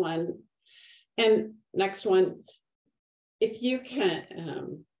next one. And next one, if you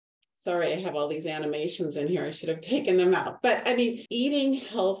can, sorry, I have all these animations in here. I should have taken them out. But I mean, eating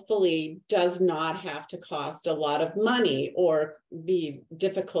healthfully does not have to cost a lot of money or be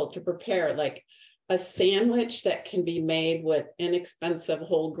difficult to prepare. Like a sandwich that can be made with inexpensive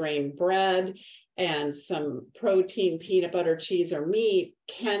whole grain bread and some protein, peanut butter, cheese, or meat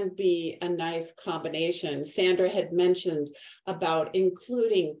can be a nice combination. Sandra had mentioned about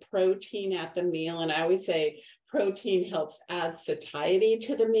including protein at the meal. And I always say, protein helps add satiety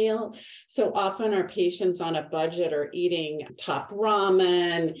to the meal. So often our patients on a budget are eating top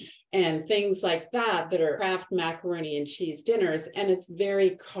ramen and things like that are Kraft macaroni and cheese dinners, and it's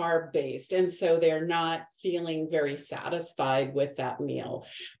very carb based. And so they're not feeling very satisfied with that meal.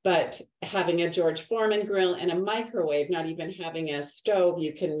 But having a George Foreman grill and a microwave, not even having a stove,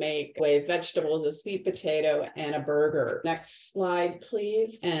 you can make vegetables, a sweet potato, and a burger. Next slide,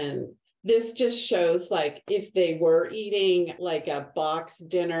 please. And This just shows like if they were eating like a box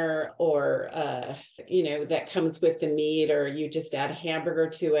dinner or, that comes with the meat, or you just add hamburger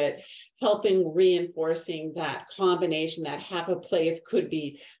to it, helping reinforcing that combination, that half a plate could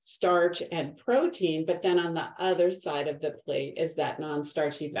be starch and protein, but then on the other side of the plate is that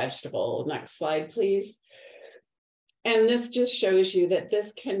non-starchy vegetable. Next slide, please. And this just shows you that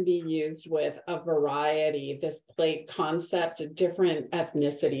this can be used with a variety, this plate concept, different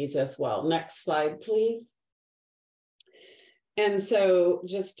ethnicities as well. Next slide, please. And so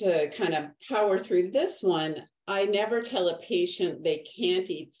just to kind of power through this one, I never tell a patient they can't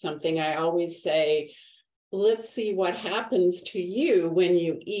eat something. I always say, let's see what happens to you when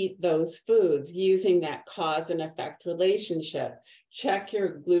you eat those foods, using that cause and effect relationship. Check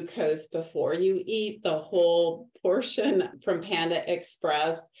your glucose before you eat the whole portion from Panda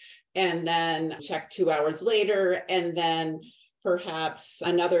Express, and then check 2 hours later, and then perhaps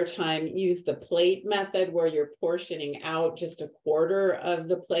another time use the plate method where you're portioning out just a quarter of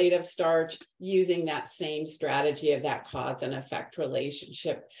the plate of starch, using that same strategy of that cause and effect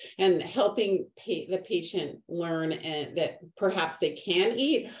relationship, and helping the patient learn that perhaps they can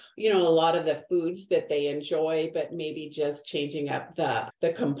eat, a lot of the foods that they enjoy, but maybe just changing up the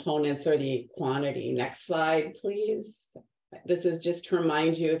components or the quantity. Next slide, please. This is just to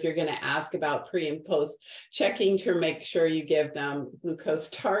remind you, if you're going to ask about pre and post checking, to make sure you give them glucose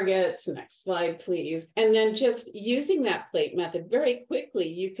targets. Next slide, please. And then just using that plate method very quickly,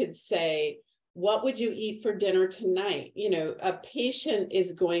 you could say, what would you eat for dinner tonight? A patient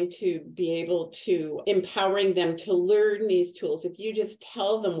is going to be able to, empowering them to learn these tools. If you just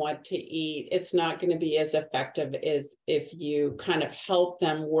tell them what to eat, it's not going to be as effective as if you kind of help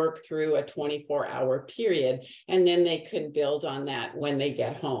them work through a 24-hour period, and then they can build on that when they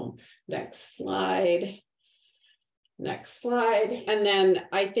get home. Next slide. Next slide. And then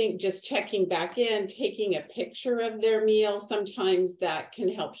I think just checking back in, taking a picture of their meal, sometimes that can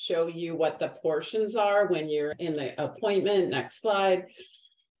help show you what the portions are when you're in the appointment. Next slide.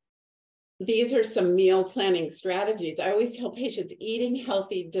 These are some meal planning strategies. I always tell patients eating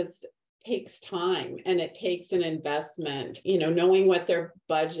healthy takes time, and it takes an investment, knowing what their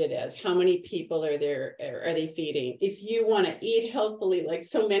budget is, how many people are they feeding. If you want to eat healthily, like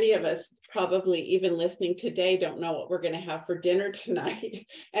so many of us probably even listening today don't know what we're going to have for dinner tonight.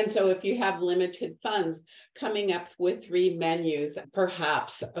 And so if you have limited funds, coming up with 3 menus,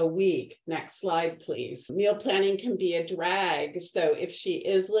 perhaps a week. Next slide, please. Meal planning can be a drag. So if she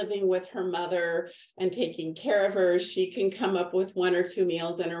is living with her mother and taking care of her, she can come up with 1 or 2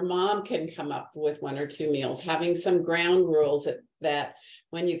 meals, and her mom can come up with 1 or 2 meals, having some ground rules that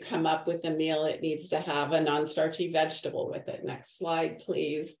when you come up with a meal, it needs to have a non-starchy vegetable with it. Next slide,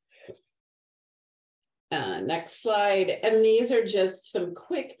 please. Next slide. And these are just some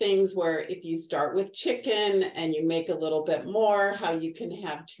quick things where if you start with chicken and you make a little bit more, how you can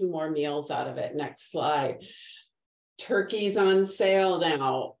have 2 more meals out of it. Next slide. Turkey's on sale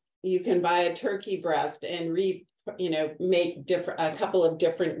now. You can buy a turkey breast and make a couple of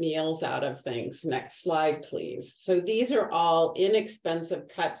different meals out of things. Next slide, please. So these are all inexpensive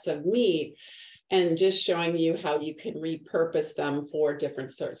cuts of meat, and just showing you how you can repurpose them for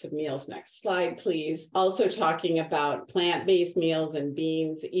different sorts of meals. Next slide, please. Also talking about plant-based meals and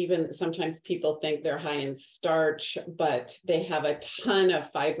beans. Even sometimes people think they're high in starch, but they have a ton of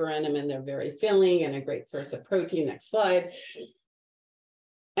fiber in them, and they're very filling and a great source of protein. Next slide.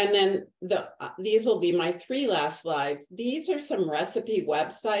 And then these will be my 3 last slides. These are some recipe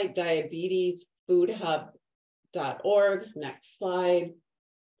website, diabetesfoodhub.org. Next slide.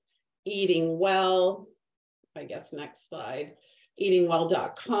 Eating Well, I guess next slide.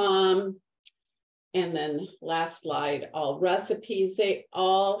 Eatingwell.com. And then last slide, all recipes. They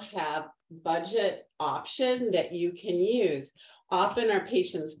all have budget option that you can use. Often our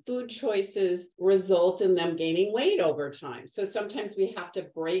patients' food choices result in them gaining weight over time. So sometimes we have to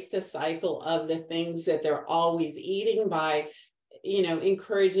break the cycle of the things that they're always eating by,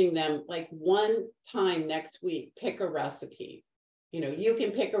 encouraging them, like, 1 time next week, pick a recipe. You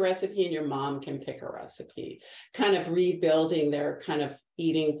can pick a recipe and your mom can pick a recipe, kind of rebuilding their kind of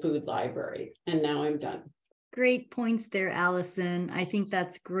eating food library. And now I'm done. Great points there, Allison. I think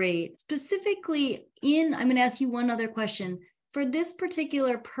that's great. Specifically I'm going to ask you one other question. For this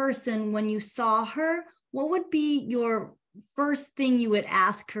particular person, when you saw her, what would be your first thing you would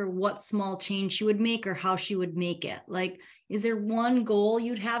ask her what small change she would make or how she would make it? Like, is there one goal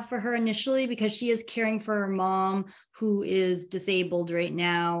you'd have for her initially? Because she is caring for her mom who is disabled right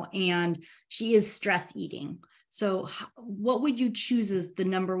now, and she is stress eating. So what would you choose as the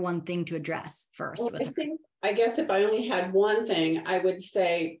number one thing to address first? Well, I guess if I only had one thing, I would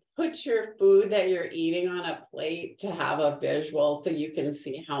say put your food that you're eating on a plate to have a visual so you can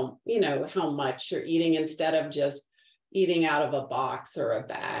see how, how much you're eating instead of just eating out of a box or a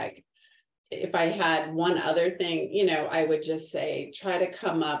bag. If I had one other thing, I would just say, try to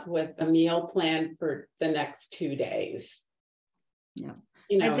come up with a meal plan for the next 2 days. Yeah.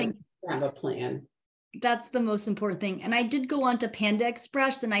 I think have a plan. That's the most important thing. And I did go on to Panda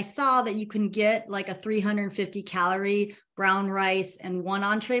Express and I saw that you can get like a 350 calorie brown rice and 1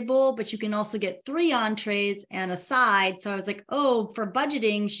 entree bowl, but you can also get 3 entrees and a side. So I was like, oh, for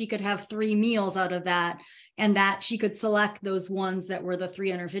budgeting, she could have 3 meals out of that, and that she could select those ones that were the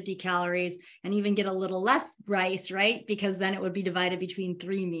 350 calories and even get a little less rice, right? Because then it would be divided between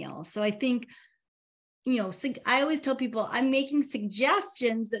 3 meals. So I think, I always tell people I'm making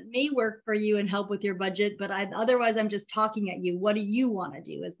suggestions that may work for you and help with your budget, but otherwise I'm just talking at you. What do you want to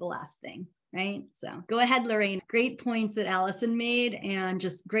do is the last thing, right? So go ahead, Lorraine. Great points that Allison made and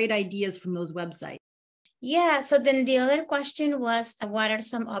just great ideas from those websites. Yeah, so then the other question was, what are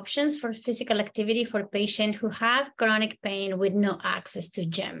some options for physical activity for patients who have chronic pain with no access to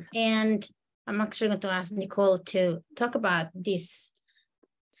gym? And I'm actually going to ask Nicole to talk about this.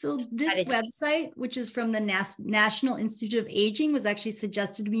 So this website, which is from the National Institute of Aging, was actually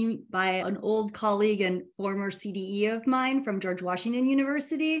suggested to me by an old colleague and former CDE of mine from George Washington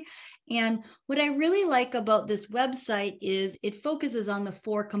University. And what I really like about this website is it focuses on the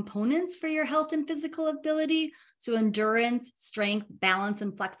 4 components for your health and physical ability. So endurance, strength, balance,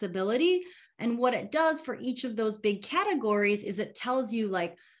 and flexibility. And what it does for each of those big categories is it tells you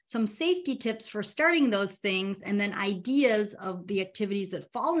like some safety tips for starting those things, and then ideas of the activities that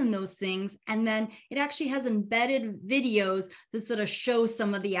fall in those things. And then it actually has embedded videos that sort of show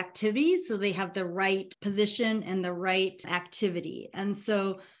some of the activities so they have the right position and the right activity. And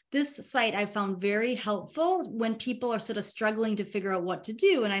so this site I found very helpful when people are sort of struggling to figure out what to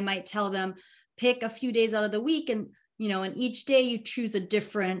do. And I might tell them, pick a few days out of the week and and each day you choose a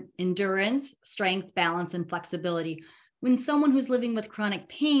different endurance, strength, balance, and flexibility. When someone who's living with chronic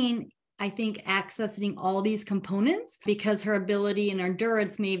pain, I think accessing all these components, because her ability and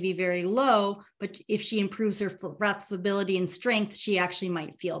endurance may be very low, but if she improves her flexibility and strength, she actually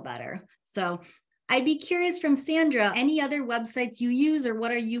might feel better. So I'd be curious from Sandra, any other websites you use, or what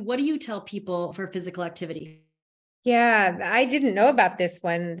do you tell people for physical activity? Yeah, I didn't know about this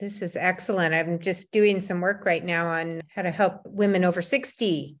one. This is excellent. I'm just doing some work right now on how to help women over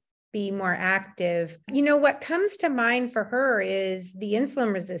 60 be more active. What comes to mind for her is the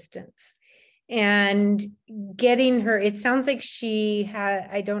insulin resistance and getting her, it sounds like she had,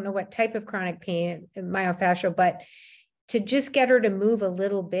 I don't know what type of chronic pain, myofascial, but to just get her to move a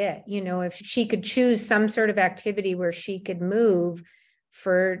little bit, if she could choose some sort of activity where she could move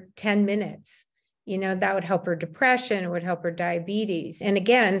for 10 minutes, that would help her depression, it would help her diabetes. And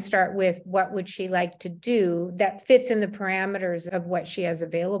again, start with what would she like to do that fits in the parameters of what she has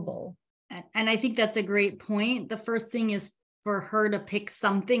available. And I think that's a great point. The first thing is for her to pick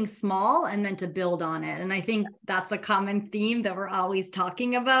something small and then to build on it. And I think that's a common theme that we're always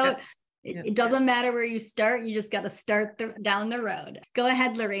talking about. It doesn't matter where you start. You just got to start down the road. Go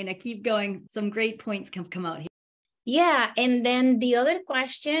ahead, Lorena, keep going. Some great points come out here. Yeah, and then the other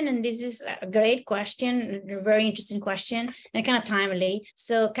question, and this is a great question, a very interesting question, and kind of timely.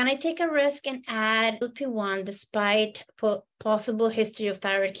 So can I take a risk and add GLP-1 despite possible history of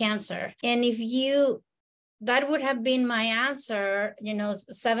thyroid cancer? And that would have been my answer,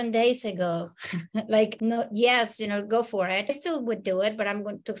 7 days ago. No, yes, go for it. I still would do it, but I'm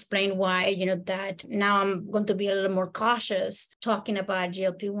going to explain why, that now I'm going to be a little more cautious talking about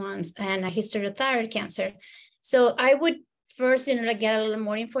GLP-1s and a history of thyroid cancer. So I would first, get a little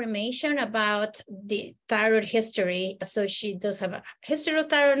more information about the thyroid history. So she does have a history of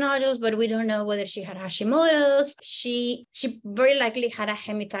thyroid nodules, but we don't know whether she had Hashimoto's. She very likely had a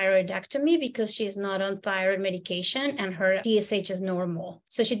hemithyroidectomy because she's not on thyroid medication and her TSH is normal.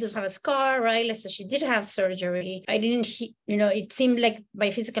 So she does have a scar, right? So she did have surgery. It seemed like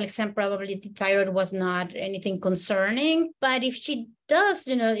by physical exam, probably the thyroid was not anything concerning. But if she does,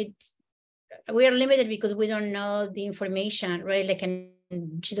 we are limited because we don't know the information, right?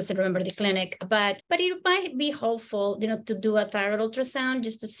 And she doesn't remember the clinic, but it might be helpful, to do a thyroid ultrasound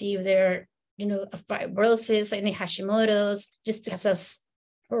just to see if there, fibrosis, any Hashimoto's, just as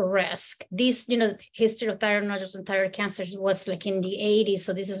risk. This, history of thyroid nodules and thyroid cancers was like in the 80s.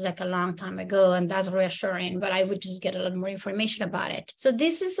 So this is like a long time ago, and that's reassuring, but I would just get a little more information about it. So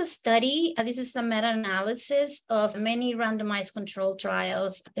this is a study, this is a meta-analysis of many randomized control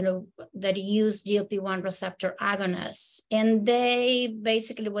trials, that use GLP-1 receptor agonists. And they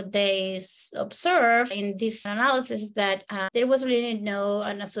basically, what they observe in this analysis is that there was really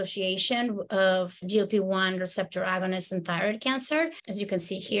an association of GLP-1 receptor agonists and thyroid cancer, as you can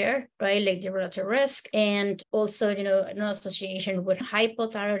see here, right? Like the relative risk, and also, no association with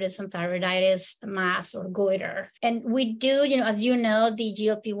hypothyroidism, thyroiditis, mass, or goiter. And we do, as you know, the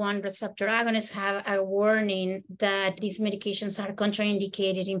GLP-1 receptor agonists have a warning that these medications are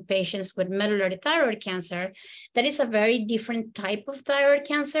contraindicated in patients with medullary thyroid cancer. That is a very different type of thyroid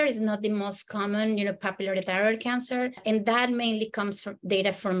cancer. It's not the most common, papillary thyroid cancer. And that mainly comes from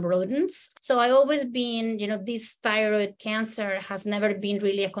data from rodents. So I always been, this thyroid cancer has never been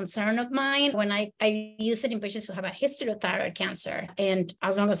really a concern of mine when I use it in patients who have a history of thyroid cancer, and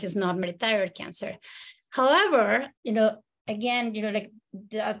as long as it's not medullary thyroid cancer. However, again, like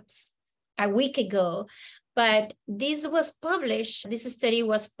that's a week ago, but this study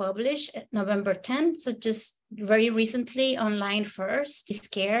was published November 10th, so just very recently online first, this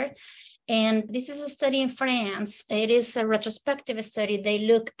care. And this is a study in France. It is a retrospective study. They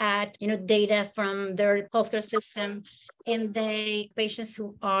look at, data from their healthcare system, and patients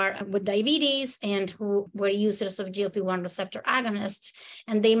who are with diabetes and who were users of GLP-1 receptor agonists,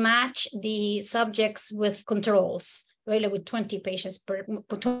 and they match the subjects with controls, really, with 20 patients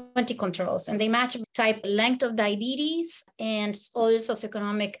 20 controls, and they match type, length of diabetes, and other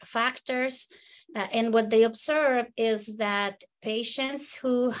socioeconomic factors. And what they observe is that patients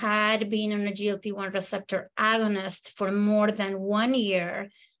who had been on a GLP-1 receptor agonist for more than 1 year,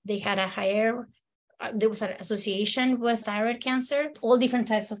 they had a higher, there was an association with thyroid cancer, all different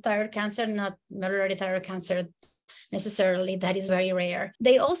types of thyroid cancer, not medullary thyroid cancer necessarily, that is very rare.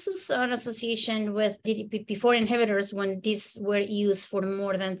 They also saw an association with DPP-4 inhibitors when these were used for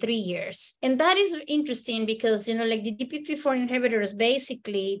more than 3 years. And that is interesting because, like the DPP-4 inhibitors,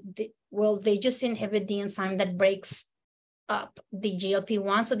 basically, they just inhibit the enzyme that breaks up the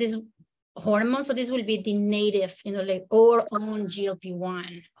GLP-1. So this hormone, so this will be the native, our own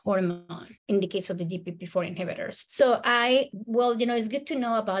GLP-1 hormone in the case of the DPP-4 inhibitors. So it's good to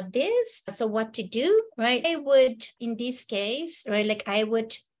know about this. So what to do, right? I would, in this case, right,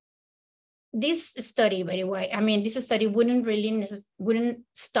 this study, by the way, this study wouldn't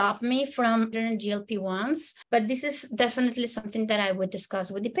stop me from doing GLP-1s, but this is definitely something that I would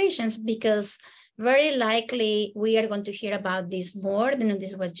discuss with the patients, because very likely we are going to hear about this more.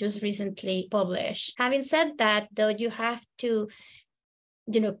 This was just recently published. Having said that, though, you have to,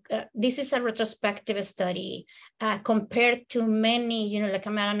 this is a retrospective study compared to many, like a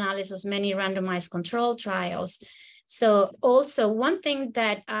meta-analysis, many randomized control trials. So also one thing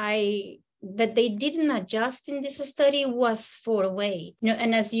that they didn't adjust in this study was for weight.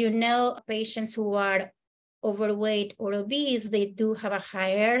 And as you know, patients who are overweight or obese, they do have a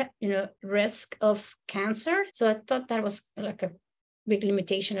higher, risk of cancer. So I thought that was like a big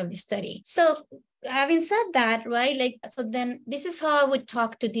limitation of the study. So having said that, right, so then this is how I would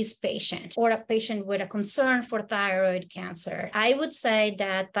talk to this patient or a patient with a concern for thyroid cancer. I would say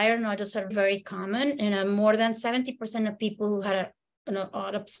that thyroid nodules are very common. More than 70% of people who had an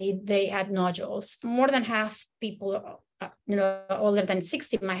autopsy, they had nodules. More than half people older than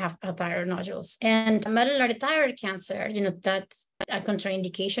 60 might have thyroid nodules. And medullary thyroid cancer, that's a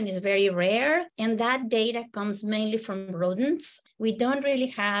contraindication, is very rare. And that data comes mainly from rodents. We don't really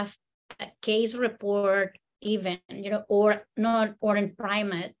have a case report even, or in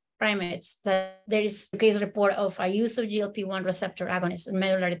primates, that there is a case report of a use of GLP-1 receptor agonists in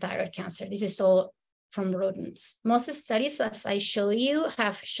medullary thyroid cancer. This is all from rodents. Most studies, as I show you,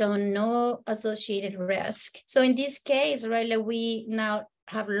 have shown no associated risk. So in this case, right, we now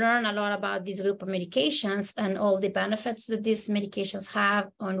have learned a lot about this group of medications and all the benefits that these medications have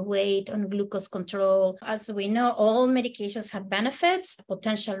on weight, on glucose control. As we know, all medications have benefits,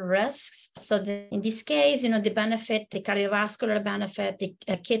 potential risks. So in this case, the benefit, the cardiovascular benefit,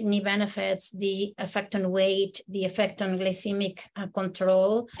 the kidney benefits, the effect on weight, the effect on glycemic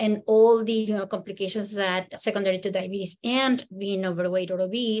control, and all the complications that secondary to diabetes and being overweight or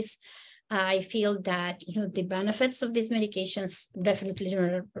obese. I feel that the benefits of these medications definitely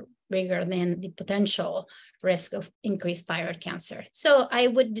are bigger than the potential risk of increased thyroid cancer. So I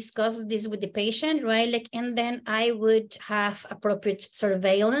would discuss this with the patient, right? And then I would have appropriate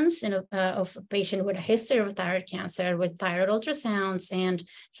surveillance, of a patient with a history of thyroid cancer, with thyroid ultrasounds and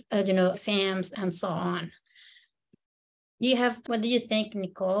exams and so on. What do you think,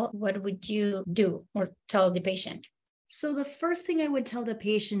 Nicole? What would you do or tell the patient? So the first thing I would tell the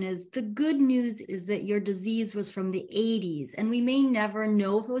patient is the good news is that your disease was from the 80s, and we may never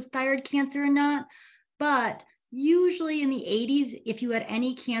know if it was thyroid cancer or not, but usually in the 80s, if you had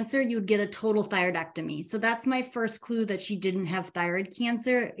any cancer, you'd get a total thyroidectomy. So that's my first clue that she didn't have thyroid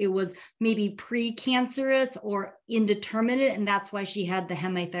cancer. It was maybe precancerous or indeterminate, and that's why she had the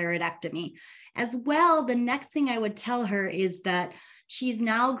hemithyroidectomy. As well, the next thing I would tell her is that she's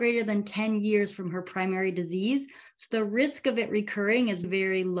now greater than 10 years from her primary disease. So the risk of it recurring is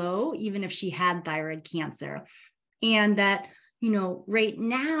very low, even if she had thyroid cancer. And that, right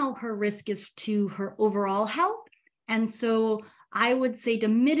now her risk is to her overall health. And so I would say to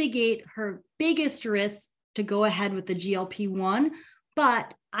mitigate her biggest risk to go ahead with the GLP-1.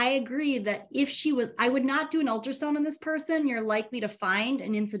 But I agree that I would not do an ultrasound on this person. You're likely to find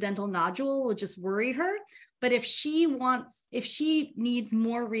an incidental nodule will just worry her. But if she needs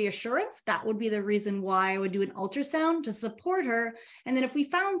more reassurance, that would be the reason why I would do an ultrasound to support her. And then if we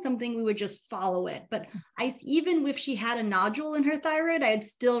found something, we would just follow it. But even if she had a nodule in her thyroid, I'd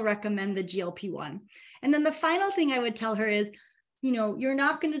still recommend the GLP-1. And then the final thing I would tell her is, you're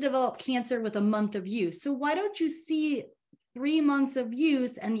not going to develop cancer with a month of use. So why don't you see 3 months of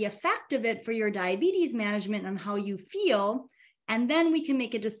use and the effect of it for your diabetes management and how you feel? And then we can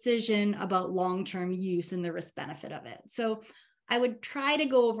make a decision about long-term use and the risk benefit of it. So I would try to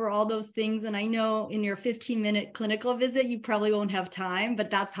go over all those things. And I know in your 15-minute clinical visit, you probably won't have time,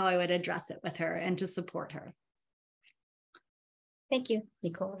 but that's how I would address it with her and to support her. Thank you,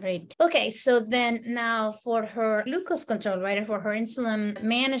 Nicole. Great. Okay, so then now for her glucose control, right, for her insulin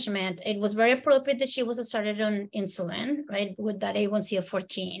management, it was very appropriate that she was started on insulin, right, with that A1C of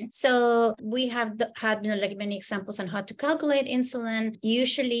 14. So we have had, like many examples on how to calculate insulin.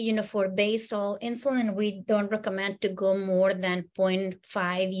 Usually, for basal insulin, we don't recommend to go more than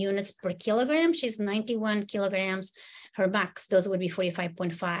 0.5 units per kilogram. She's 91 kilograms. Her max dose would be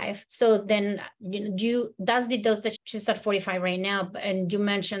 45.5. So then that's the dose that she's at 45 right now. And you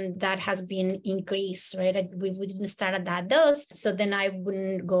mentioned that has been increased, right? We didn't start at that dose. So then I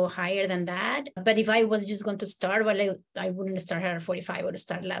wouldn't go higher than that. But if I was just going to start, I wouldn't start her at 45, I would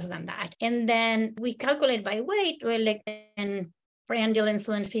start less than that. And then we calculate by weight, right? And prandial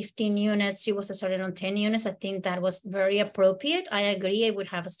insulin 15 units. She was started on 10 units. I think that was very appropriate. I agree. I would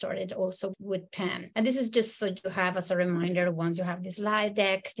have started also with 10. And this is just so you have as a reminder, once you have this slide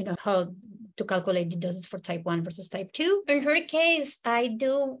deck, how to calculate the doses for type 1 versus type 2. In her case, I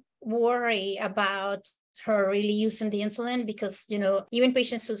do worry about her really using the insulin because, even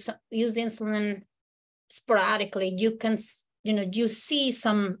patients who use the insulin sporadically, you see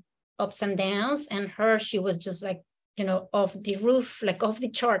some ups and downs, and she was just like, off the roof, like off the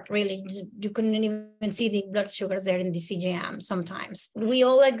chart, really. You couldn't even see the blood sugars there in the CGM sometimes. We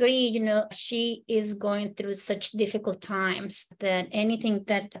all agree, she is going through such difficult times that anything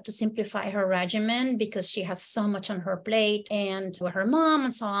that to simplify her regimen because she has so much on her plate and with her mom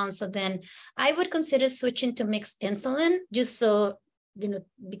and so on. So then I would consider switching to mixed insulin just so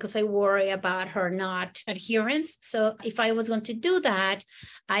because I worry about her not adherence. So if I was going to do that,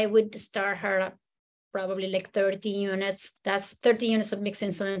 I would start her probably like 30 units. That's 30 units of mixed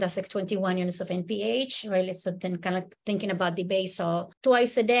insulin. That's like 21 units of NPH, right? So then kind of thinking about the basal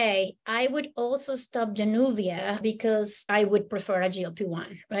twice a day. I would also stop Januvia because I would prefer a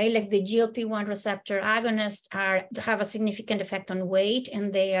GLP-1, right? Like the GLP-1 receptor agonists have a significant effect on weight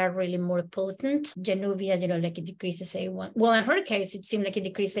and they are really more potent. Januvia, like it decreases A1. Well, in her case, it seemed like it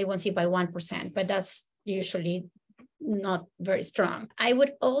decreased A1C by 1%, but that's usually not very strong. I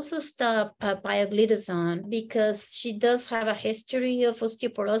would also stop pioglitazone because she does have a history of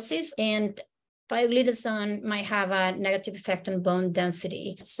osteoporosis and pioglitazone might have a negative effect on bone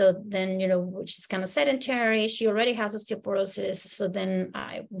density. So then, she's kind of sedentary. She already has osteoporosis. So then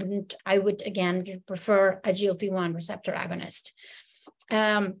I would again prefer a GLP-1 receptor agonist.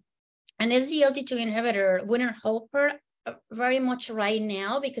 An SGLT2 inhibitor wouldn't help her very much right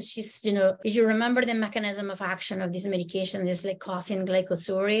now because she's, if you remember the mechanism of action of this medication is like causing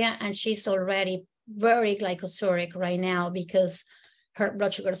glycosuria, and she's already very glycosuric right now because her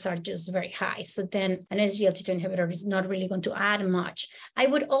blood sugars are just very high. So then an SGLT2 inhibitor is not really going to add much. I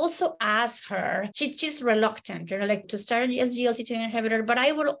would also ask her, she's reluctant, to start the SGLT2 inhibitor, but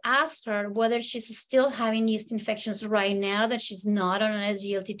I would ask her whether she's still having yeast infections right now that she's not on an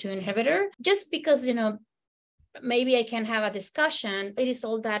SGLT2 inhibitor, just because, maybe I can have a discussion. It is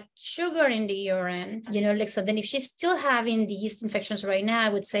all that sugar in the urine, so then if she's still having the yeast infections right now, I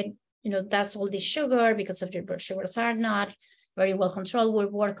would say, that's all the sugar because of your blood sugars are not very well controlled. We'll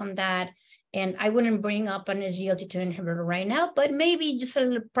work on that. And I wouldn't bring up an SGLT2 inhibitor right now, but maybe just a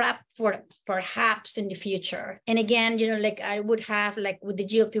little prep for perhaps in the future. And again, like I would have, like with the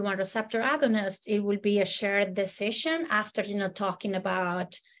GLP-1 receptor agonist, it will be a shared decision after, talking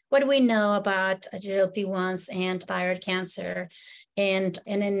about what we know about GLP-1s and thyroid cancer. And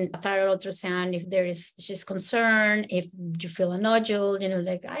then a thyroid ultrasound, if there is just concern, if you feel a nodule,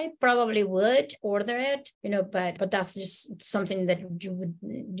 like I probably would order it, but that's just something that you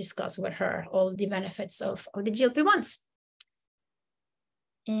would discuss with her, all the benefits of the GLP-1s.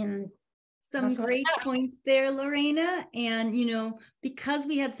 And some great points there, Lorena. And, because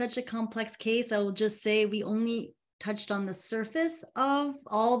we had such a complex case, I will just say we only touched on the surface of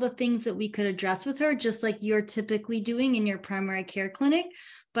all the things that we could address with her, just like you're typically doing in your primary care clinic.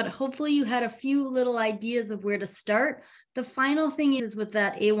 But hopefully you had a few little ideas of where to start. The final thing is with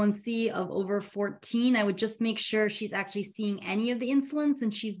that A1C of over 14, I would just make sure she's actually seeing any of the insulin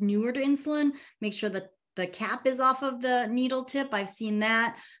since she's newer to insulin. Make sure that the cap is off of the needle tip. I've seen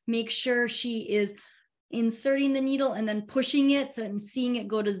that. Make sure she is inserting the needle and then pushing it, so I'm seeing it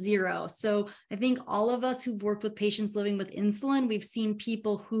go to 0. So I think all of us who've worked with patients living with insulin, we've seen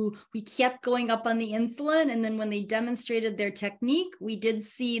people who we kept going up on the insulin, and then when they demonstrated their technique, we did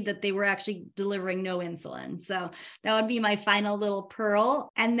see that they were actually delivering no insulin. So that would be my final little pearl.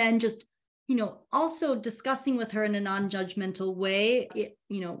 And then just also discussing with her in a non-judgmental way,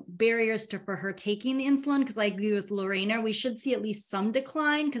 barriers for her taking the insulin, because I agree with Lorena, we should see at least some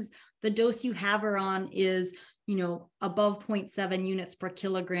decline, because the dose you have her on is, above 0.7 units per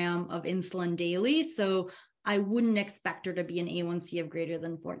kilogram of insulin daily. So I wouldn't expect her to be an A1C of greater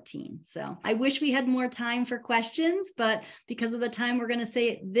than 14. So I wish we had more time for questions, but because of the time, we're going to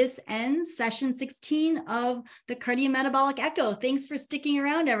say this ends session 16 of the Cardiometabolic Echo. Thanks for sticking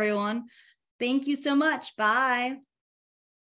around, everyone. Thank you so much. Bye.